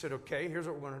 He said, okay, here's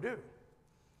what we're going to do.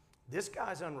 This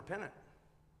guy's unrepentant.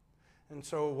 And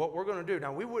so what we're going to do,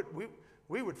 now we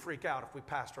would freak out if we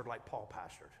pastored like Paul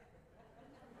pastored.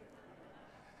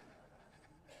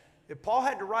 If Paul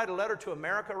had to write a letter to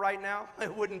America right now,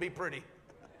 it wouldn't be pretty.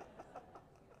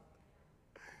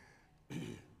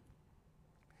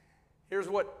 Here's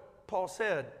what Paul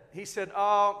said. He said,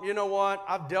 oh, you know what?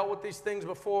 I've dealt with these things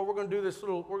before. We're going to do this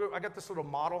I got this little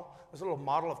model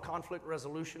of conflict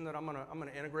resolution that I'm going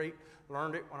to integrate.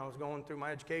 Learned it when I was going through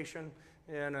my education.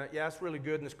 And yeah, it's really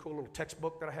good in this cool little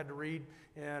textbook that I had to read.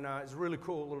 And it's a really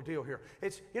cool little deal here.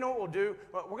 You know what we'll do?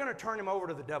 We're going to turn him over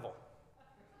to the devil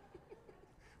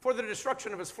for the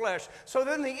destruction of his flesh. So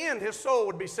then in the end, his soul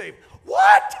would be saved.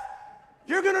 What?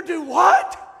 You're going to do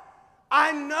what?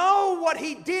 I know what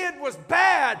he did was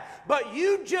bad, but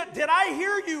did I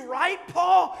hear you right,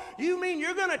 Paul? You mean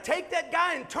you're going to take that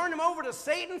guy and turn him over to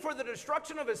Satan for the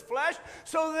destruction of his flesh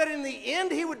so that in the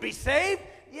end he would be saved?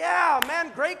 Yeah,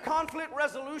 man, great conflict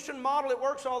resolution model. It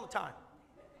works all the time.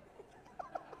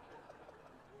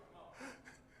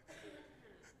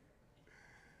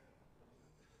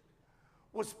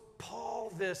 Was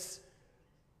Paul this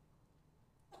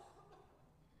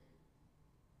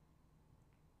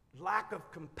lack of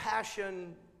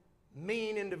compassion,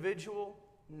 mean individual?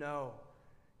 No.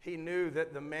 He knew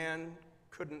that the man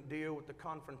couldn't deal with the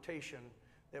confrontation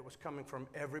that was coming from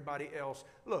everybody else.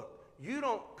 Look, you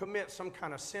don't commit some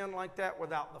kind of sin like that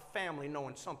without the family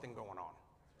knowing something going on.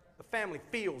 The family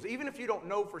feels, even if you don't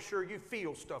know for sure, you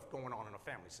feel stuff going on in a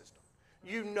family system.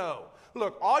 You know.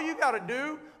 Look, all you have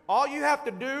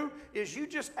to do is you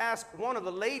just ask one of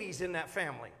the ladies in that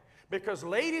family, because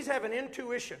ladies have an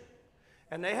intuition.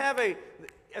 And they have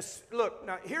look,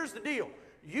 now here's the deal.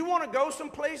 You want to go some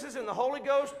places in the Holy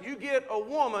Ghost, you get a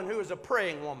woman who is a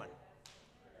praying woman.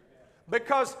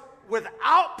 Because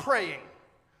without praying,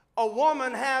 a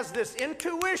woman has this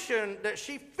intuition that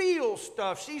she feels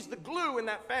stuff. She's the glue in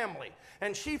that family.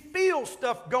 And she feels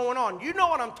stuff going on. You know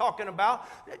what I'm talking about.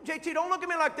 JT, don't look at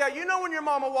me like that. You know when your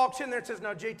mama walks in there and says,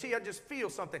 no, JT, I just feel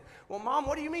something. Well, Mom,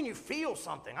 what do you mean you feel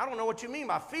something? I don't know what you mean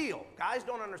by feel. Guys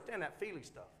don't understand that feely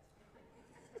stuff.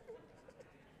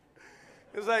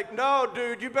 It's like, no,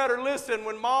 dude, you better listen.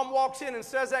 When Mom walks in and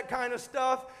says that kind of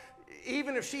stuff,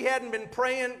 even if she hadn't been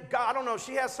praying, God, I don't know,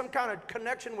 she has some kind of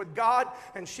connection with God,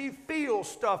 and she feels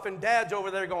stuff, and Dad's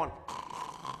over there going,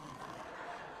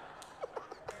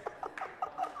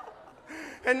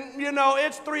 and, you know,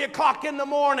 it's 3 o'clock in the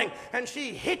morning, and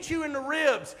she hits you in the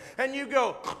ribs, and you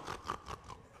go,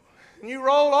 and you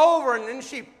roll over, and then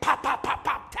she pop, pop, pop,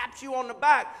 pop, taps you on the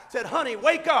back, said, honey,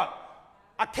 wake up.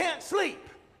 I can't sleep.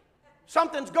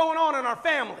 Something's going on in our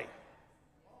family.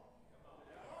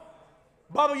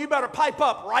 Bubba, you better pipe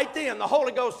up right then. The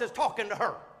Holy Ghost is talking to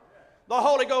her. The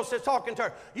Holy Ghost is talking to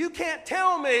her. You can't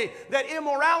tell me that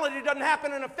immorality doesn't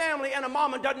happen in a family and a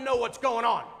mama doesn't know what's going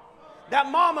on.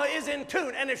 That mama is in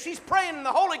tune. And if she's praying in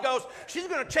the Holy Ghost, she's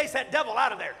going to chase that devil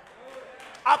out of there.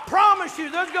 I promise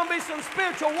you there's going to be some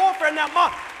spiritual warfare in that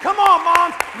mom. Come on,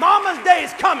 moms. Mama's day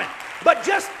is coming. But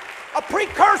just a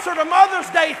precursor to Mother's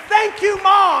Day. Thank you,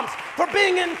 moms, for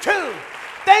being in tune.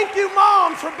 Thank you,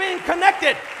 moms, for being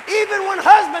connected. Even when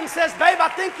husband says, babe, I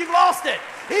think you lost it.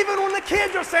 Even when the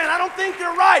kids are saying, I don't think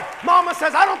you're right. Mama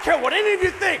says, I don't care what any of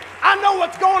you think. I know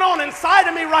what's going on inside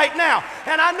of me right now.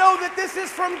 And I know that this is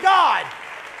from God.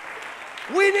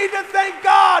 We need to thank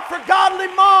God for godly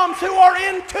moms who are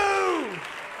in tune.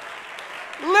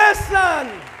 Listen.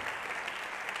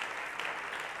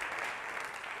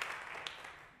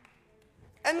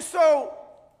 And so,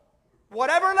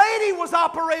 whatever lady was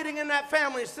operating in that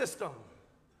family system,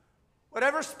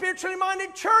 whatever spiritually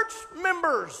minded church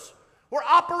members were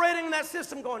operating in that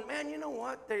system going, man, you know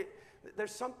what?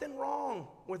 There's something wrong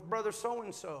with brother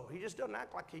so-and-so. He just doesn't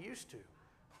act like he used to.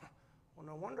 Well,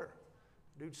 no wonder.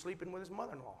 Dude's sleeping with his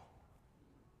mother-in-law.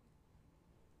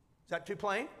 Is that too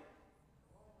plain?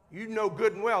 You know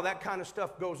good and well that kind of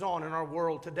stuff goes on in our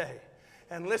world today.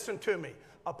 And listen to me.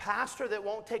 A pastor that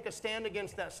won't take a stand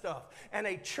against that stuff, and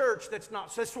a church that's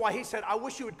not. So that's why he said, I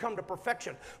wish you would come to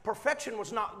perfection. Perfection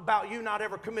was not about you not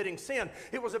ever committing sin.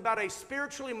 It was about a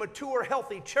spiritually mature,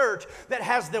 healthy church that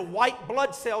has the white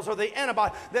blood cells or the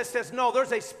antibody that says, no,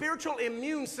 there's a spiritual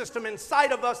immune system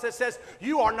inside of us that says,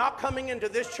 you are not coming into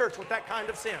this church with that kind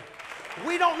of sin.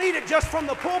 We don't need it just from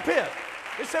the pulpit.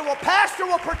 They say, well, pastor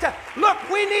will protect. Look,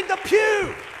 we need the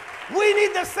pew. We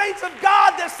need the saints of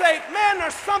God that say, man,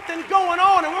 there's something going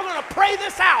on and we're going to pray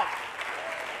this out.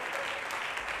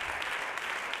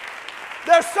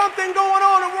 There's something going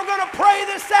on and we're going to pray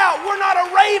this out. We're not a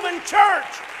raven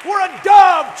church. We're a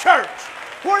dove church.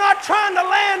 We're not trying to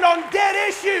land on dead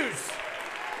issues.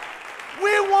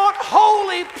 We want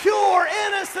holy, pure,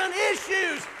 innocent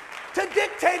issues to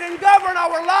dictate and govern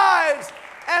our lives.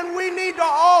 And we need to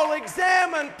all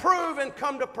examine, prove, and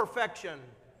come to perfection.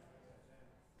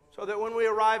 So that when we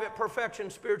arrive at perfection,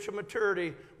 spiritual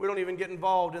maturity, we don't even get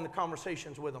involved in the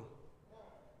conversations with them.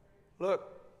 Look,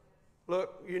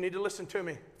 you need to listen to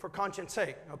me for conscience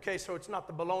sake. Okay, so it's not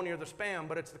the baloney or the spam,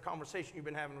 but it's the conversation you've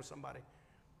been having with somebody.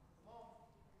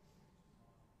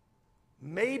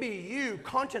 Maybe you,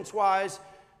 conscience-wise,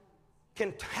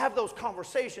 can have those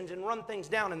conversations and run things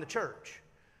down in the church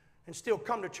and still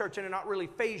come to church and it not really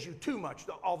faze you too much,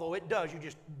 although it does. You've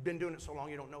just been doing it so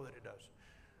long you don't know that it does.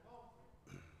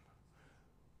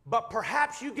 But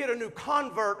perhaps you get a new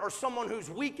convert or someone who's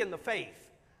weak in the faith,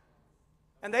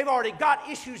 and they've already got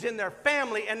issues in their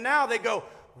family, and now they go,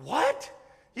 what?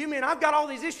 You mean I've got all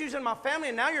these issues in my family,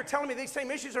 and now you're telling me these same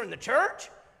issues are in the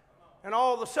church? And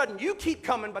all of a sudden, you keep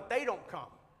coming, but they don't come.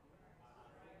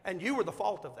 And you were the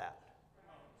fault of that.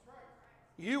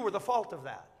 You were the fault of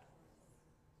that.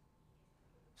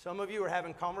 Some of you are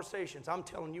having conversations, I'm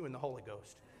telling you in the Holy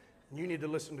Ghost, and you need to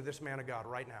listen to this man of God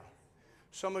right now.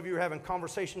 Some of you are having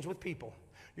conversations with people.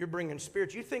 You're bringing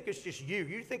spirits. You think it's just you.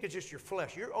 You think it's just your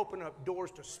flesh. You're opening up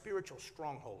doors to spiritual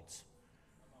strongholds.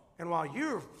 And while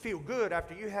you feel good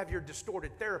after you have your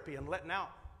distorted therapy and letting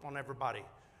out on everybody,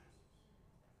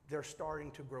 they're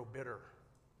starting to grow bitter.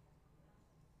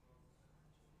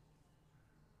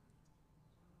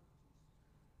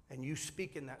 And you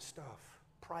speak in that stuff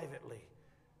privately.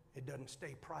 It doesn't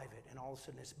stay private, and all of a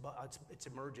sudden it's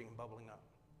emerging and bubbling up.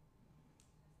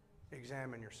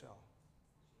 Examine yourself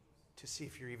to see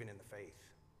if you're even in the faith.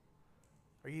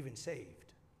 Are you even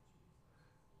saved?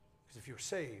 Because if you were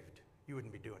saved, you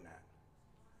wouldn't be doing that.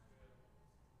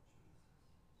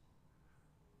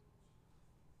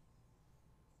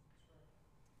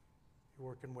 You're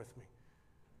working with me.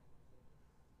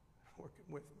 Working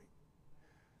with me.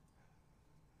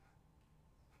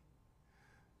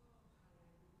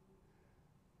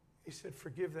 He said,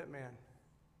 forgive that man.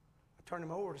 Turn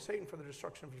him over to Satan for the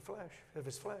destruction of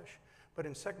his flesh. But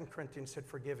in 2 Corinthians said,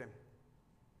 forgive him.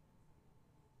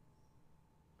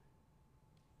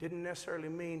 Didn't necessarily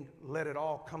mean let it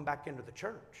all come back into the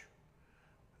church.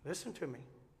 Listen to me.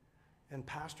 And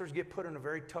pastors get put in a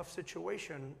very tough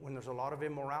situation when there's a lot of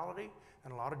immorality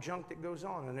and a lot of junk that goes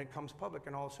on, and it comes public,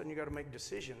 and all of a sudden you got to make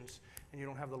decisions, and you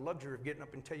don't have the luxury of getting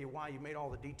up and tell you why you made all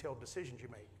the detailed decisions you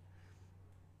made.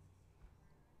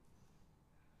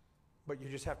 But you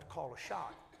just have to call a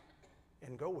shot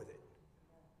and go with it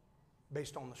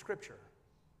based on the scripture.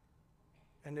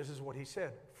 And this is what he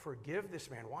said. Forgive this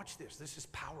man. Watch this. This is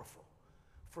powerful.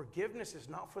 Forgiveness is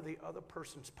not for the other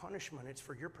person's punishment. It's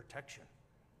for your protection.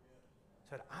 He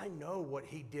said, I know what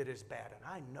he did is bad, and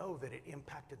I know that it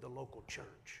impacted the local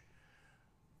church.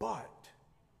 But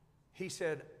he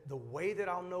said, the way that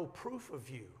I'll know proof of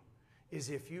you is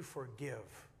if you forgive.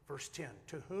 Verse 10,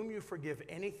 to whom you forgive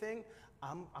anything,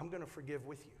 I'm going to forgive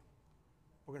with you.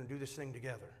 We're going to do this thing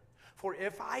together. For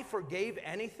if I forgave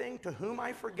anything to whom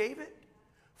I forgave it,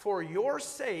 for your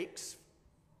sakes,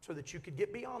 so that you could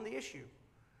get beyond the issue,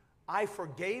 I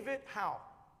forgave it. How?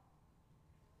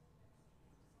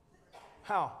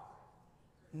 How?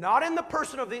 Not in the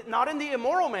person of the, not in the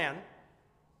immoral man,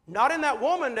 not in that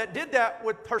woman that did that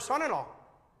with her son-in-law.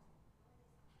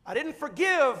 I didn't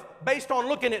forgive based on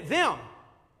looking at them.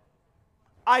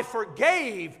 I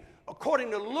forgave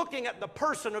according to looking at the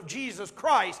person of Jesus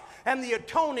Christ and the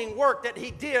atoning work that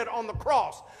he did on the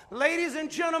cross. Ladies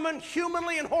and gentlemen,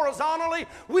 humanly and horizontally,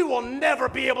 we will never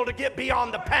be able to get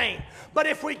beyond the pain. But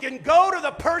if we can go to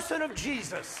the person of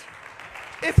Jesus,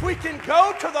 if we can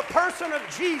go to the person of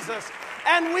Jesus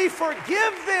and we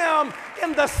forgive them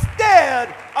in the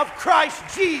stead of Christ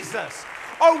Jesus,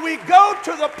 or we go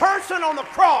to the person on the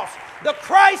cross, the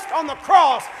Christ on the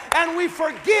cross, and we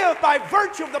forgive by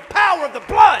virtue of the power of the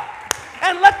blood,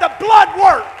 and let the blood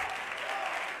work.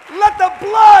 Let the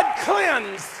blood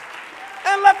cleanse,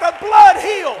 and let the blood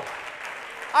heal.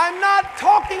 I'm not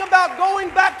talking about going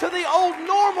back to the old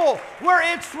normal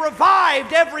where it's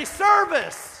revived every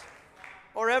service,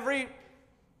 or every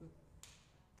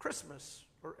Christmas,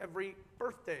 or every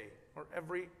birthday, or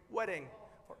every wedding,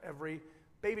 or every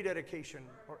baby dedication,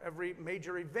 or every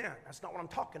major event. That's not what I'm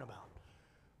talking about.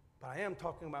 But I am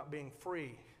talking about being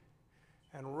free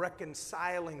and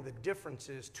reconciling the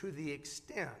differences to the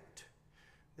extent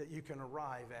that you can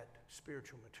arrive at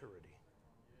spiritual maturity.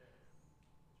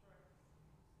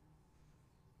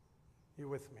 You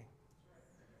with me?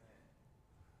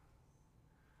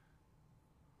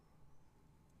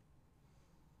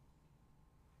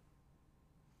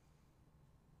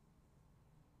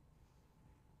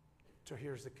 So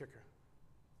here's the kicker.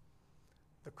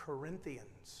 The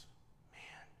Corinthians,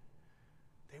 man,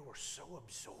 they were so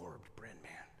absorbed, Brent,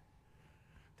 man.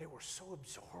 They were so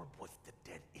absorbed with the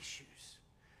dead issues.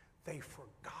 They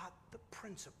forgot the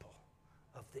principle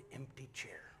of the empty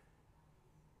chair.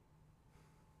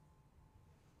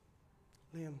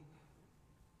 Liam,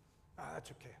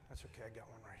 that's okay. That's okay. I got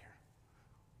one right here.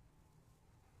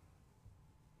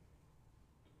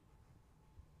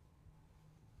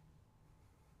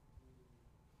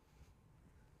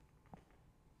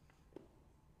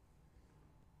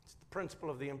 It's the principle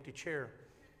of the empty chair.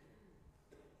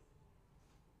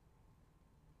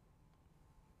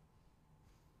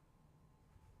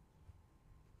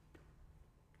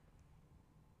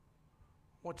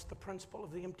 What's the principle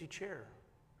of the empty chair?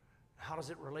 How does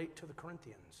it relate to the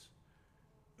Corinthians?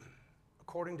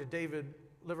 According to David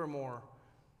Livermore,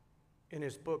 in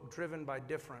his book, Driven by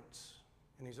Difference,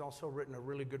 and he's also written a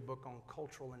really good book on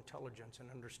cultural intelligence and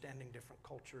understanding different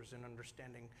cultures and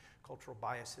understanding cultural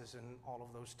biases and all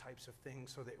of those types of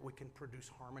things so that we can produce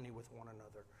harmony with one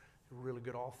another. A really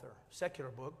good author.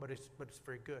 Secular book, but it's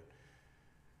very good.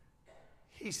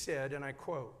 He said, and I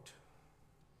quote,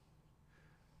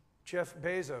 Jeff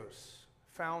Bezos,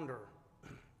 founder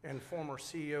and former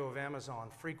CEO of Amazon,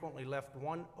 frequently left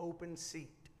one open seat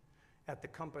at the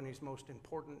company's most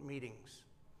important meetings.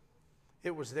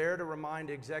 It was there to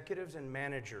remind executives and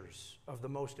managers of the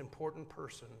most important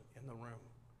person in the room,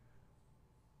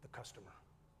 the customer.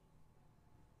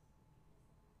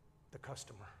 The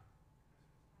customer.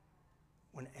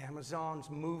 When Amazon's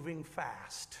moving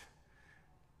fast,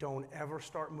 don't ever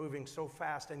start moving so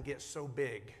fast and get so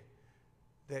big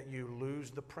that you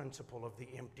lose the principle of the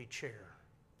empty chair.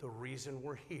 The reason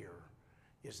we're here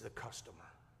is the customer.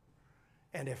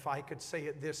 And if I could say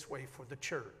it this way for the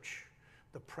church,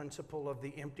 the principle of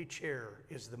the empty chair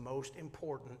is the most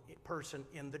important person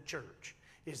in the church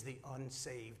is the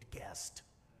unsaved guest.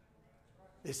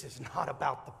 This is not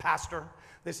about the pastor.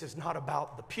 This is not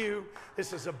about the pew.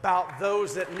 This is about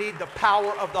those that need the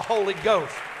power of the Holy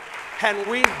Ghost. And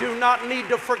we do not need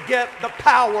to forget the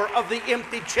power of the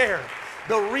empty chair.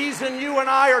 The reason you and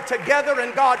I are together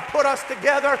and God put us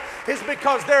together is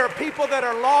because there are people that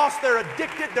are lost, they're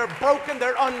addicted, they're broken,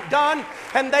 they're undone,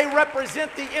 and they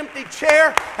represent the empty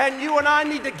chair. And you and I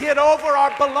need to get over our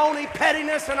baloney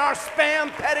pettiness and our spam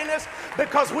pettiness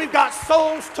because we've got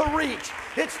souls to reach.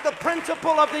 It's the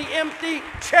principle of the empty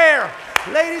chair.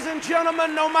 Ladies and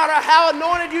gentlemen, no matter how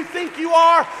anointed you think you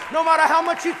are, no matter how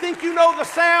much you think you know the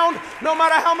sound, no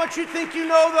matter how much you think you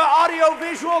know the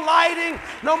audio-visual lighting,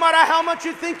 no matter how much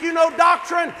you think you know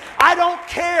doctrine, I don't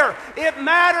care. It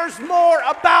matters more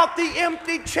about the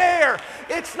empty chair.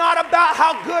 It's not about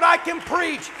how good I can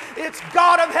preach. It's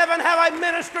God of heaven, have I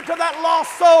ministered to that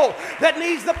lost soul that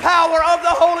needs the power of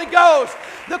the Holy Ghost.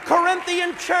 The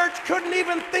Corinthian church couldn't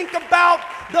even think about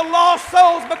the lost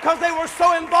souls because they were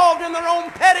so involved in their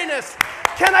own pettiness.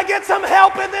 Can I get some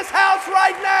help in this house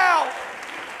right now?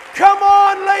 Come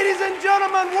on, ladies and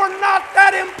gentlemen, we're not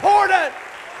that important.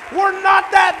 We're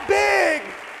not that big.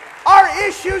 Our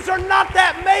issues are not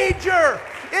that major.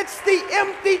 It's the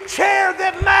empty chair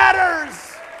that matters.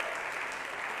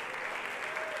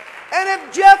 And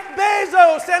if Jeff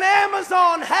Bezos and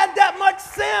Amazon had that much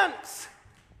sense,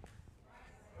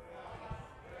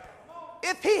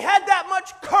 if he had that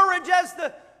much courage as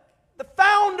the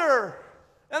founder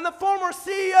and the former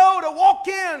CEO to walk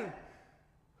in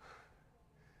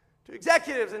to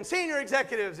executives and senior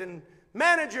executives and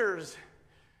managers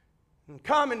and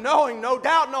come and knowing, no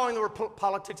doubt knowing there were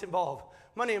politics involved,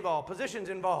 money involved, positions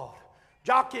involved,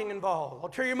 jockeying involved,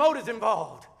 ulterior motives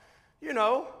involved. You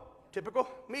know, typical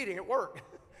meeting at work.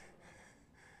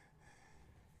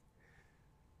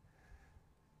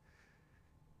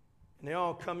 And they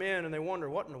all come in and they wonder,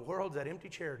 what in the world is that empty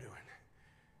chair doing?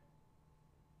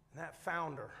 And that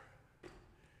founder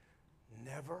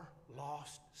never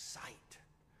lost sight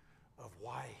of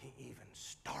why he even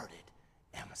started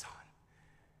Amazon.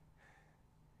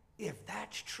 If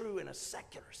that's true in a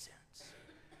secular sense,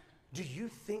 do you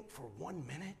think for 1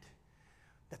 minute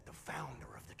that the founder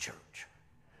of the church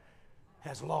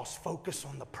has lost focus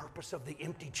on the purpose of the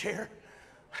empty chair?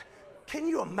 Can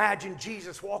you imagine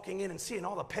Jesus walking in and seeing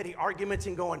all the petty arguments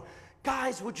and going,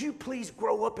 guys, would you please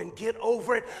grow up and get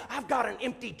over it? I've got an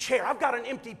empty chair. I've got an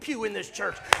empty pew in this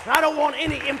church. And I don't want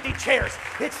any empty chairs.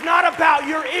 It's not about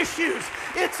your issues.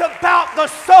 It's about the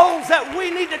souls that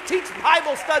we need to teach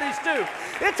Bible studies to.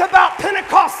 It's about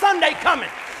Pentecost Sunday coming.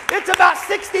 It's about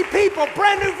 60 people,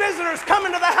 brand new visitors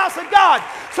coming to the house of God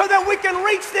so that we can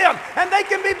reach them and they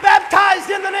can be baptized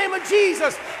in the name of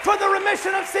Jesus for the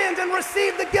remission of sins and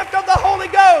receive the gift of the Holy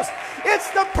Ghost.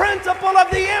 It's the principle of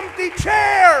the empty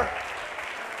chair.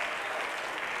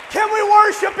 Can we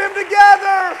worship Him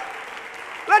together?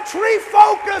 Let's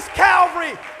refocus,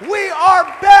 Calvary. We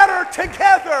are better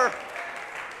together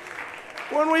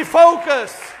when we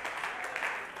focus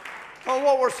on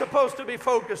what we're supposed to be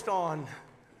focused on.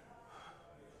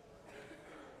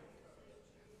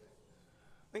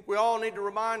 I think we all need to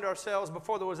remind ourselves,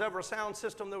 before there was ever a sound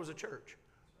system, there was a church.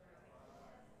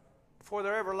 Before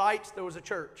there were ever lights, there was a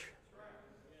church.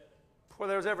 Before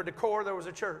there was ever decor, there was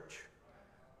a church.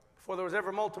 Before there was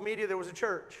ever multimedia, there was a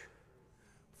church.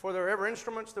 Before there were ever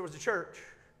instruments, there was a church.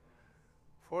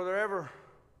 Before there ever,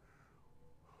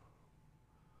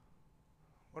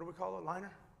 what do we call it?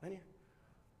 Liner?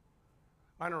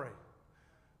 Liner rate.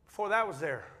 Before that was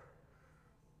there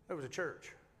was a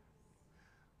church.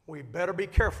 We better be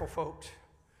careful, folks,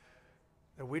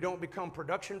 that we don't become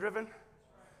production driven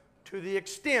to the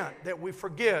extent that we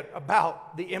forget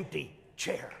about the empty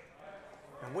chair.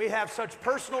 And we have such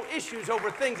personal issues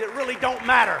over things that really don't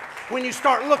matter when you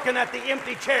start looking at the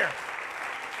empty chair.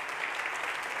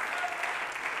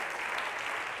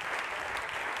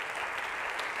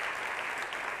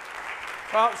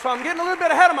 Well, so I'm getting a little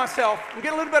bit ahead of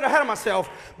myself.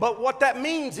 But what that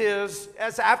means is,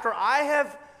 as after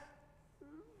I've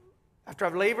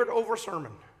labored over a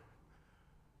sermon,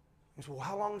 you say, well,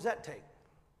 how long does that take?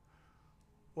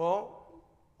 Well,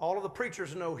 all of the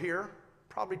preachers know here,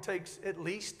 probably takes at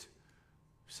least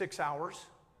 6 hours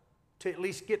to at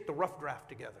least get the rough draft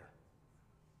together.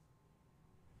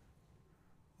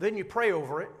 Then you pray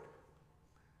over it.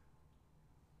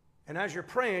 And as you're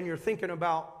praying, you're thinking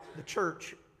about the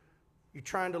church. You're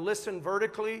trying to listen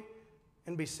vertically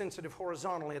and be sensitive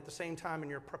horizontally at the same time in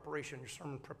your preparation, your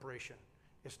sermon preparation.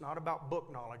 It's not about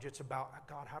book knowledge. It's about,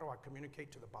 God, how do I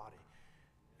communicate to the body?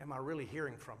 Am I really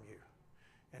hearing from you?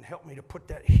 And help me to put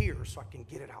that here so I can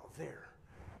get it out there.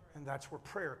 And that's where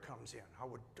prayer comes in. I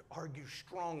would argue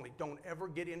strongly, don't ever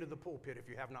get into the pulpit if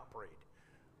you have not prayed.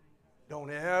 Don't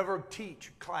ever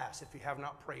teach class if you have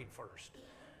not prayed first.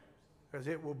 Because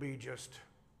it will be just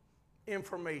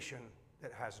information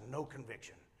that has no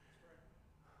conviction.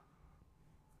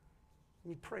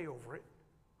 You pray over it.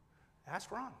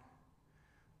 Ask Ron.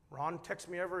 Ron texts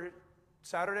me every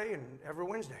Saturday and every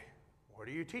Wednesday. What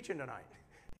are you teaching tonight?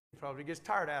 He probably gets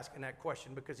tired asking that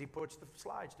question because he puts the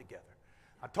slides together.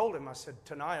 I told him, I said,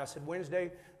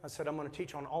 Wednesday, I'm going to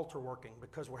teach on altar working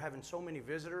because we're having so many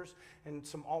visitors and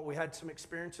we had some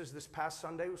experiences this past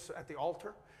Sunday at the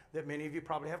altar that many of you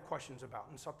probably have questions about.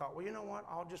 And so I thought, well, you know what?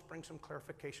 I'll just bring some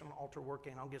clarification on altar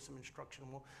working. I'll get some instruction.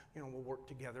 We'll work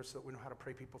together so that we know how to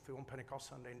pray people through on Pentecost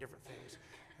Sunday and different things.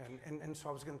 And so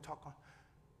I was going to talk on,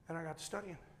 and I got to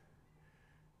studying.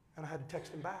 And I had to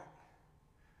text him back.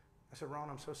 I said,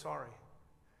 Ron, I'm so sorry.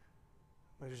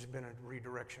 There's just been a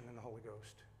redirection in the Holy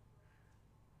Ghost.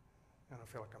 And I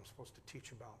feel like I'm supposed to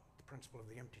teach about the principle of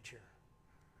the empty chair.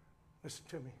 Listen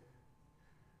to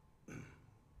me.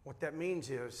 What that means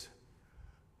is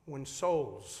when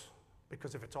souls,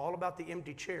 because if it's all about the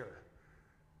empty chair,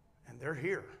 and they're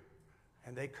here,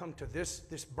 and they come to this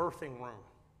birthing room,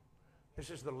 this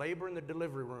is the labor and the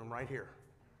delivery room right here.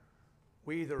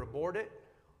 We either abort it,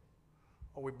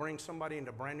 or we bring somebody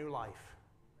into brand new life.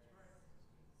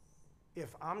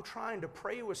 If I'm trying to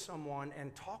pray with someone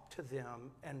and talk to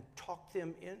them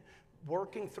in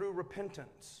working through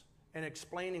repentance and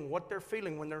explaining what they're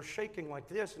feeling when they're shaking like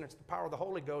this, and it's the power of the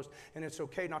Holy Ghost, and it's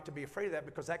okay not to be afraid of that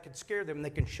because that could scare them and they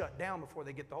can shut down before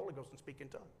they get the Holy Ghost and speak in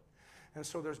tongues. And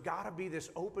so there's got to be this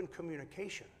open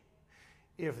communication.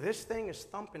 If this thing is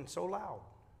thumping so loud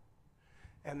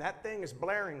and that thing is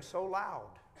blaring so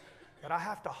loud that I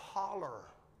have to holler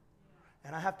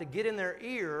and I have to get in their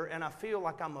ear and I feel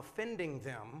like I'm offending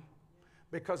them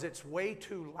because it's way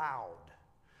too loud,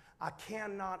 I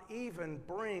cannot even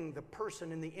bring the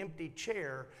person in the empty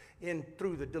chair in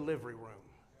through the delivery room.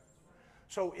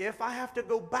 So if I have to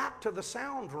go back to the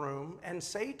sound room and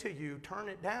say to you, turn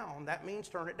it down, that means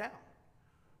turn it down.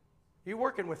 You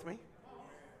working with me?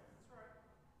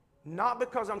 Not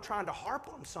because I'm trying to harp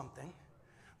on something,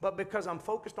 but because I'm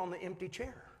focused on the empty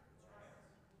chair.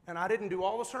 And I didn't do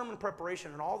all the sermon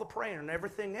preparation and all the praying and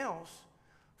everything else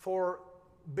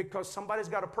because somebody's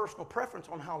got a personal preference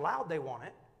on how loud they want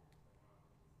it.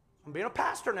 I'm being a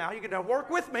pastor now. You're going to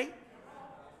work with me.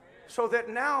 So that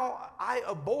now I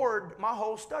abort my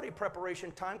whole study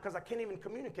preparation time because I can't even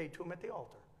communicate to them at the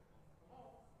altar.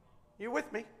 You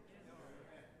with me?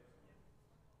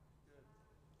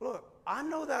 Look, I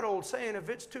know that old saying, if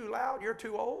it's too loud, you're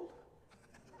too old.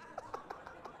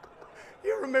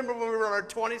 You remember when we were in our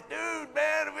 20s? Dude,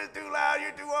 man, if it's too loud,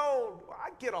 you're too old. Well, I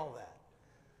get all that.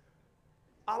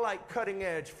 I like cutting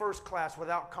edge, first class,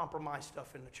 without compromise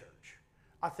stuff in the church.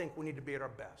 I think we need to be at our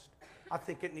best. I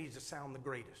think it needs to sound the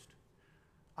greatest.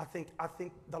 I think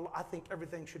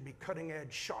everything should be cutting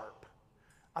edge, sharp.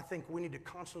 I think we need to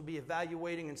constantly be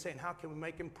evaluating and saying, how can we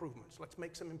make improvements? Let's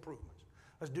make some improvements.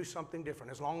 Let's do something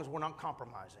different, as long as we're not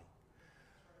compromising.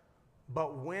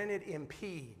 But when it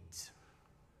impedes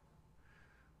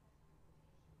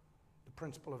the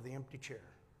principle of the empty chair,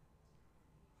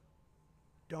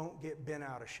 don't get bent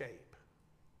out of shape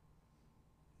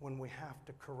when we have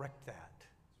to correct that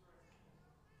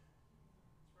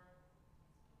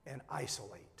and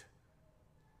isolate.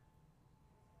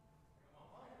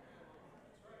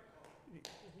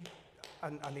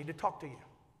 I need to talk to you.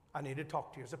 I need to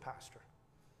talk to you as a pastor.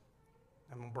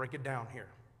 I'm going to break it down here.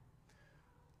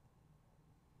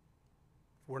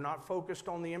 If we're not focused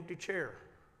on the empty chair,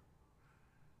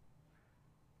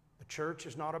 the church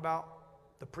is not about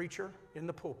the preacher in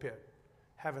the pulpit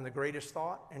having the greatest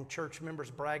thought and church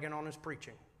members bragging on his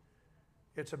preaching.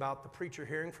 It's about the preacher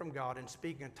hearing from God and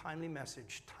speaking a timely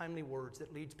message, timely words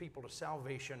that leads people to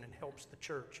salvation and helps the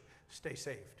church stay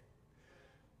saved.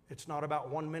 It's not about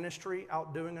one ministry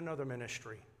outdoing another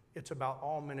ministry. It's about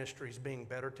all ministries being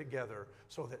better together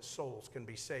so that souls can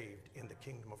be saved in the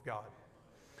kingdom of God.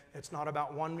 It's not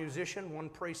about one musician, one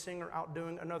praise singer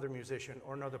outdoing another musician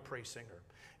or another praise singer.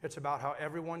 It's about how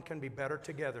everyone can be better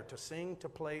together to sing, to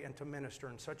play, and to minister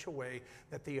in such a way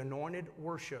that the anointed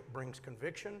worship brings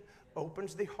conviction,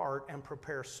 opens the heart, and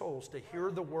prepares souls to hear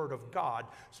the word of God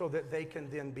so that they can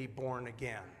then be born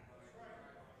again.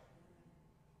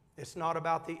 It's not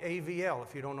about the AVL.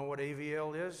 If you don't know what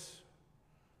AVL is,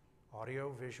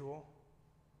 audio, visual,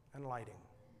 and lighting.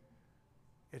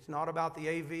 It's not about the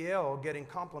AVL getting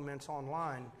compliments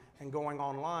online and going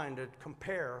online to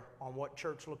compare on what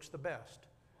church looks the best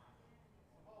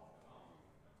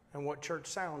and what church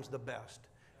sounds the best.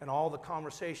 And all the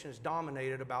conversation is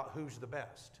dominated about who's the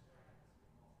best.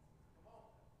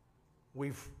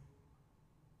 We've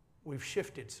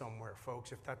shifted somewhere,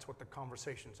 folks, if that's what the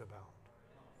conversation's about.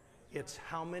 It's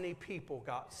how many people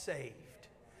got saved,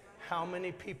 how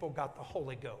many people got the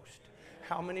Holy Ghost,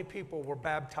 how many people were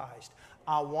baptized.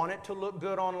 I want it to look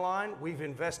good online. We've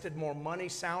invested more money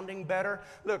sounding better.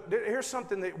 Look, here's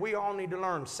something that we all need to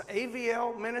learn.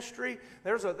 AVL ministry,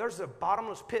 there's a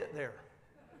bottomless pit there.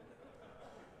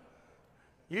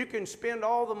 You can spend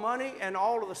all the money, and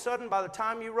all of a sudden, by the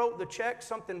time you wrote the check,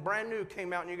 something brand new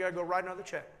came out, and you got to go write another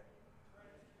check.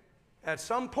 At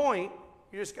some point,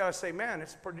 you just got to say, man,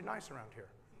 it's pretty nice around here.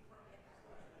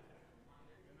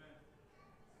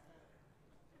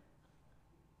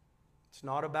 It's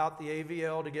not about the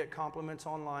AVL to get compliments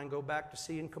online. Go back to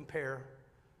see and compare.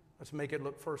 Let's make it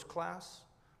look first class.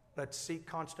 Let's seek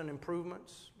constant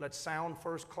improvements. Let's sound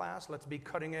first class. Let's be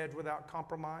cutting edge without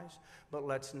compromise. But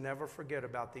let's never forget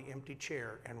about the empty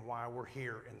chair and why we're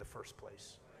here in the first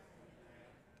place.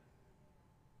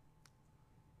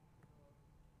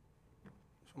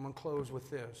 So I'm going to close with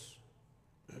this.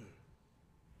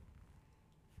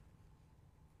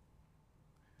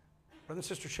 Brother and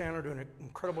Sister Chandler are doing an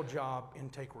incredible job in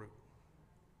Take Root.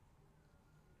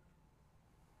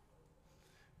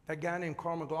 That guy named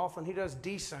Carl McLaughlin, he does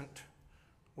decent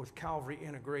with Calvary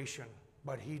integration,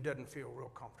 but he doesn't feel real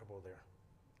comfortable there.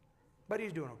 But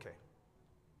he's doing okay.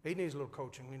 He needs a little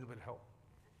coaching, needs a little bit of help.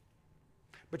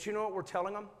 But you know what we're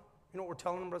telling him? You know what we're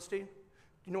telling him, Brother Steve?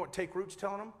 You know what Take Root's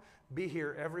telling him? Be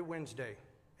here every Wednesday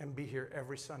and be here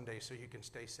every Sunday so you can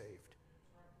stay saved.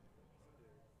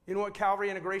 You know what Calvary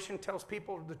integration tells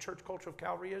people the church culture of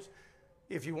Calvary is?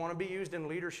 If you want to be used in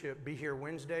leadership, be here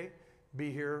Wednesday,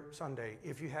 be here Sunday.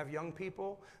 If you have young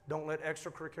people, don't let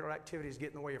extracurricular activities get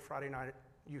in the way of Friday night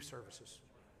youth services.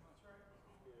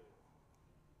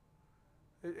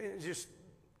 It's just,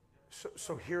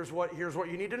 so here's what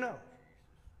you need to know.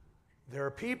 There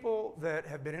are people that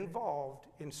have been involved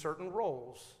in certain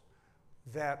roles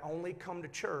that only come to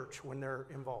church when they're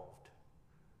involved.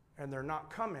 And they're not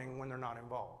coming when they're not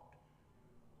involved.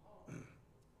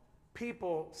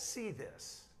 People see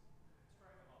this.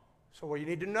 So what you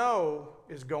need to know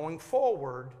is going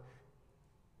forward,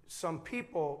 some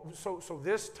people, so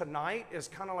this tonight is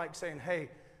kind of like saying, hey,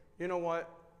 you know what?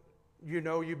 You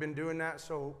know you've been doing that,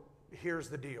 so here's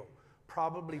the deal.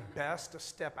 Probably best to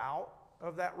step out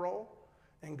of that role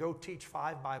and go teach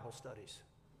 5 Bible studies.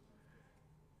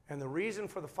 And the reason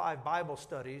for the 5 Bible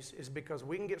studies is because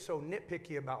we can get so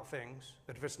nitpicky about things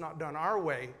that if it's not done our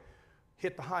way,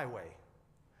 hit the highway.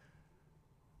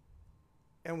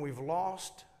 And we've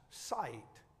lost sight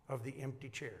of the empty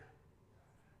chair.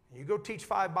 And you go teach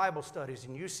 5 Bible studies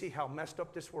and you see how messed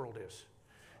up this world is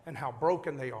and how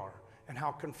broken they are and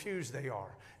how confused they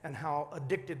are, and how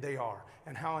addicted they are,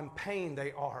 and how in pain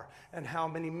they are, and how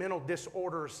many mental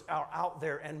disorders are out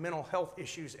there, and mental health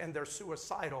issues, and they're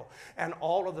suicidal. And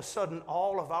all of a sudden,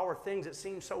 all of our things that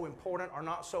seem so important are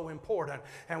not so important.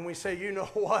 And we say, you know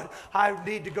what? I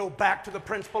need to go back to the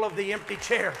principle of the empty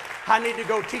chair. I need to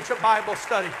go teach a Bible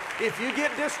study. If you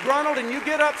get disgruntled and you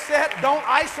get upset, don't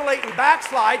isolate and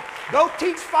backslide. Go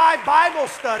teach 5 Bible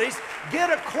studies.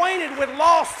 Get acquainted with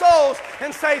lost souls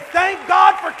and say, thank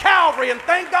God for Calvary and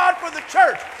thank God for the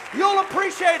church. You'll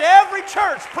appreciate every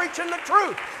church preaching the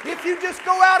truth if you just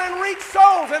go out and reach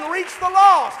souls and reach the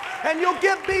lost, and you'll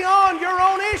get beyond your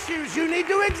own issues. You need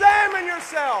to examine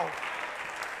yourself.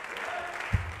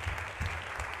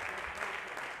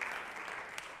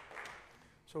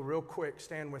 So real quick,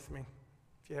 stand with me.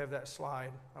 If you have that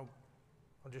slide, I'll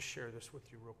just share this with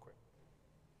you real quick.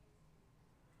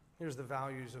 Here's the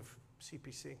values of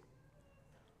CPC.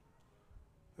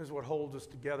 This is what holds us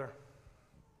together.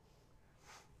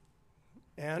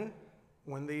 And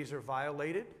when these are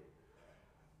violated,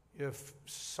 if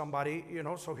somebody,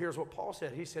 so here's what Paul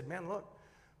said. He said, man, look,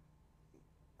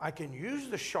 I can use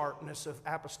the sharpness of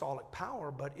apostolic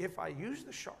power, but if I use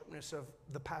the sharpness of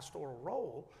the pastoral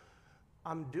role,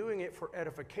 I'm doing it for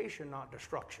edification, not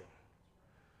destruction.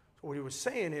 So what he was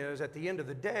saying is, at the end of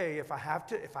the day, if I have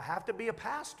to be a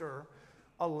pastor,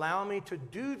 allow me to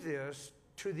do this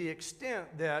to the extent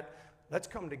that let's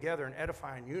come together and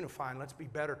edify and unify and let's be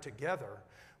better together.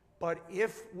 But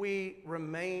if we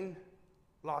remain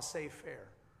laissez-faire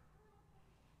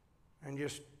and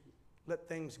just let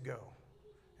things go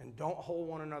and don't hold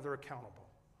one another accountable,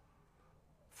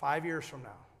 5 years from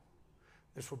now,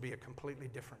 this will be a completely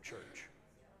different church.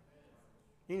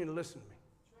 You need to listen to me.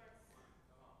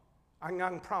 I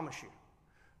can promise you,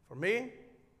 for me,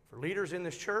 for leaders in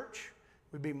this church,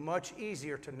 it would be much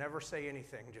easier to never say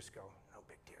anything. Just go, no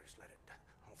big deal, just let it.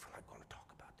 I don't feel like going to talk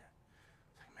about that.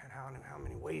 Like, man, how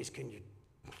many ways can you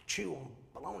chew on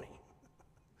baloney?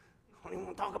 I don't even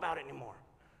want to talk about it anymore.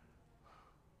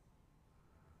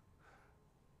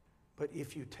 But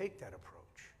if you take that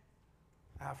approach,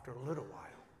 after a little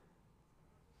while,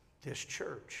 this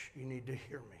church, you need to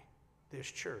hear me, this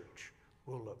church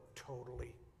will look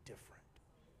totally different.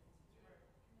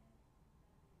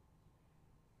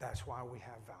 That's why we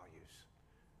have values.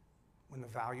 When the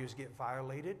values get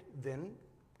violated, then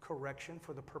correction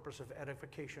for the purpose of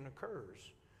edification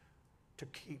occurs to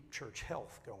keep church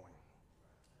health going.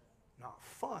 Not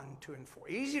fun to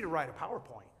enforce. Easy to write a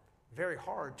PowerPoint. Very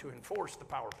hard to enforce the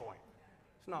PowerPoint.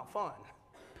 It's not fun.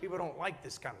 People don't like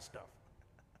this kind of stuff.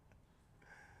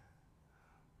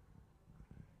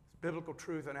 It's biblical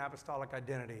truth and apostolic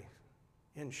identity.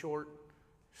 In short,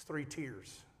 it's 3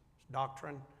 tiers. It's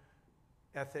doctrine,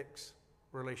 ethics,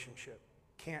 relationship.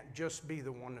 Can't just be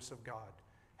the oneness of God.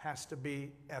 Has to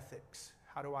be ethics.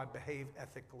 How do I behave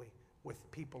ethically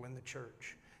with people in the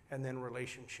church? And then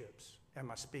relationships.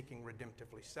 Am I speaking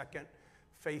redemptively? Second,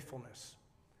 faithfulness.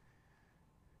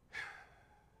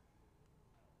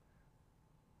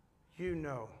 You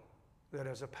know that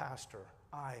as a pastor,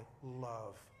 I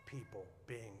love people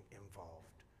being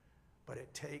involved. But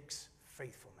it takes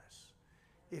faithfulness.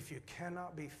 If you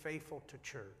cannot be faithful to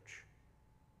church,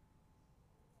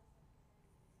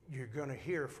 you're going to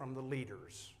hear from the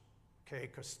leaders, okay,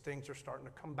 because things are starting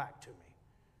to come back to me.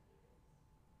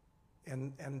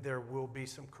 And there will be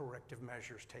some corrective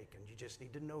measures taken. You just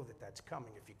need to know that that's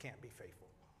coming if you can't be faithful.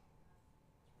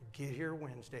 Get here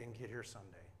Wednesday and get here Sunday.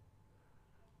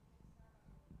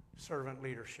 Servant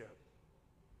leadership.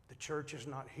 The church is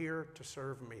not here to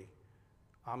serve me.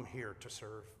 I'm here to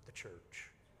serve the church.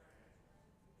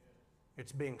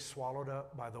 It's being swallowed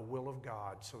up by the will of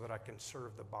God so that I can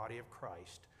serve the body of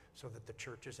Christ, so that the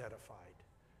church is edified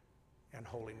and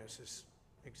holiness is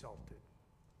exalted.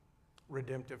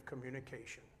 Redemptive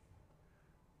communication.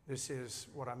 This is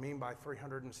what I mean by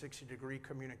 360-degree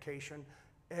communication.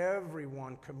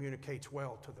 Everyone communicates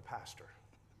well to the pastor.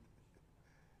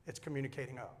 It's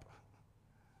communicating up.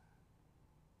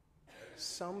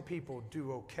 Some people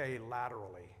do okay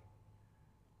laterally.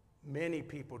 Many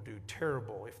people do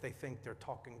terrible if they think they're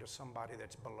talking to somebody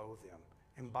that's below them.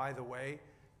 And by the way,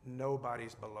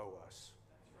 nobody's below us.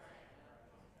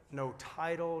 No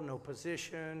title, no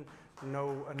position,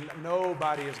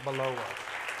 nobody is below us.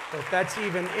 So if that's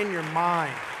even in your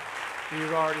mind,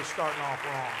 you're already starting off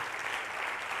wrong.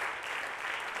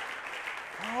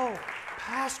 Oh,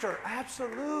 Pastor,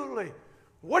 absolutely.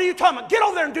 What are you talking about? Get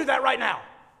over there and do that right now.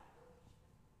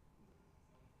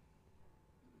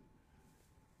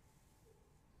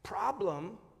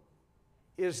 Problem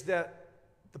is that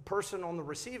the person on the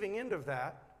receiving end of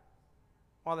that,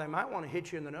 while they might want to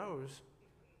hit you in the nose,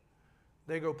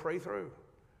 They go pray through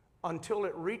until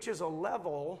it reaches a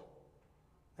level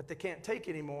that they can't take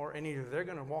anymore, and either they're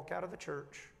going to walk out of the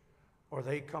church or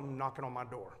they come knocking on my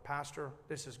door. Pastor,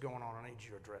 this is going on. I need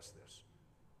you to address this.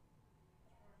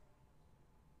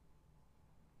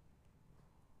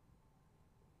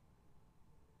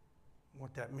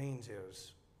 What that means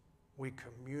is we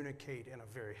communicate in a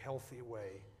very healthy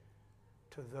way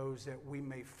to those that we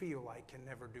may feel like can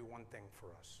never do one thing for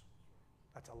us.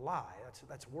 That's a lie.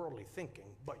 That's worldly thinking,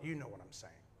 but you know what I'm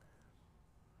saying.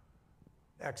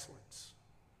 Excellence.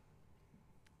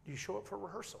 You show up for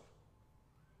rehearsal.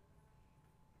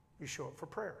 You show up for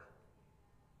prayer.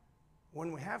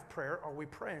 When we have prayer, are we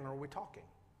praying or are we talking?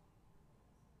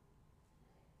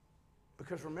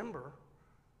 Because remember,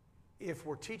 if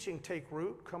we're teaching take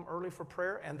root, come early for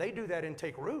prayer, and they do that in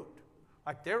take root.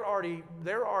 Like they're already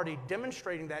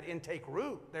demonstrating that in take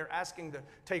root. They're asking the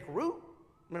take root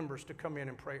members to come in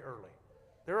and pray early.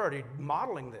 They're already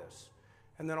modeling this.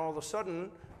 And then all of a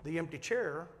sudden, the empty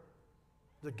chair,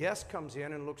 the guest comes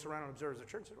in and looks around and observes the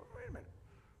church and says, oh, wait a minute,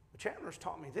 the Chandler's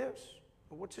taught me this.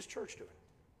 Well, what's his church doing?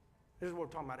 This is what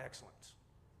we're talking about, excellence.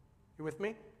 You with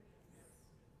me?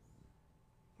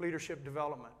 Leadership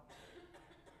development.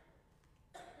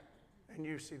 And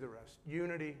you see the rest.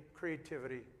 Unity,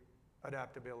 creativity,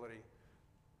 adaptability,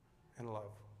 and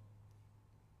love.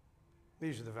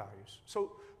 These are the values.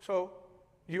 So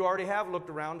you already have looked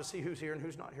around to see who's here and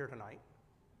who's not here tonight.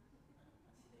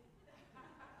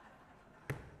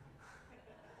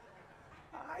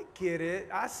 I get it.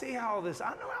 I see how I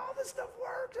know how all this stuff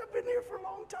works. I've been here for a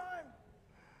long time.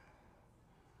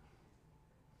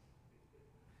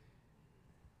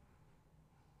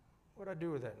 What'd I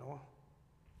do with that, Noah?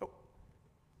 Oh.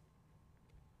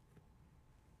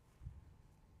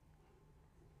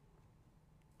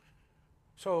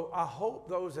 So I hope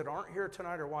those that aren't here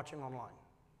tonight are watching online.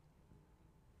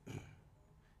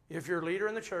 If you're a leader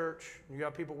in the church, you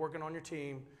got people working on your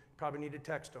team, you probably need to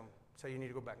text them, say you need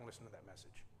to go back and listen to that message.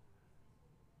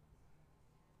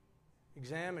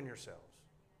 Examine yourselves.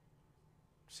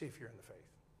 See if you're in the faith.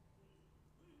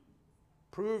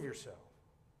 Prove yourself.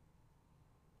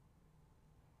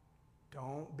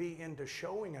 Don't be into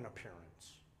showing an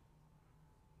appearance.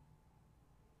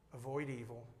 Avoid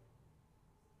evil.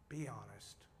 Be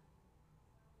honest.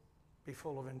 Be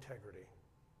full of integrity.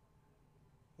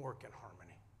 Work in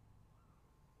harmony.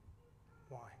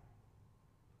 Why?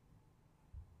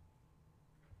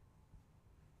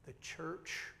 The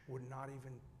church would not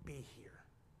even be here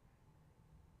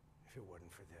if it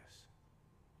wasn't for this.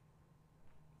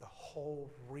 The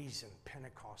whole reason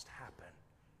Pentecost happened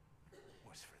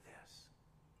was for this.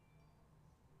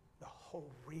 The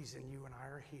whole reason you and I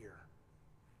are here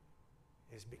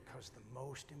is because the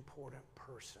most important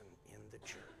person in the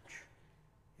church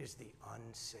is the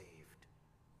unsaved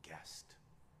guest.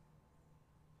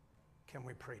 Can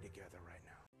we pray together right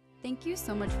now? Thank you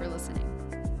so much for listening.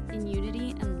 In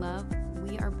unity and love,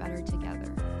 we are better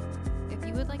together. If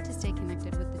you would like to stay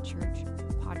connected with the church,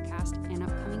 podcast, and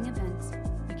upcoming events,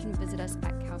 you can visit us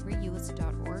at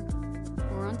calvaryulis.org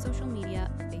or on social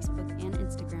media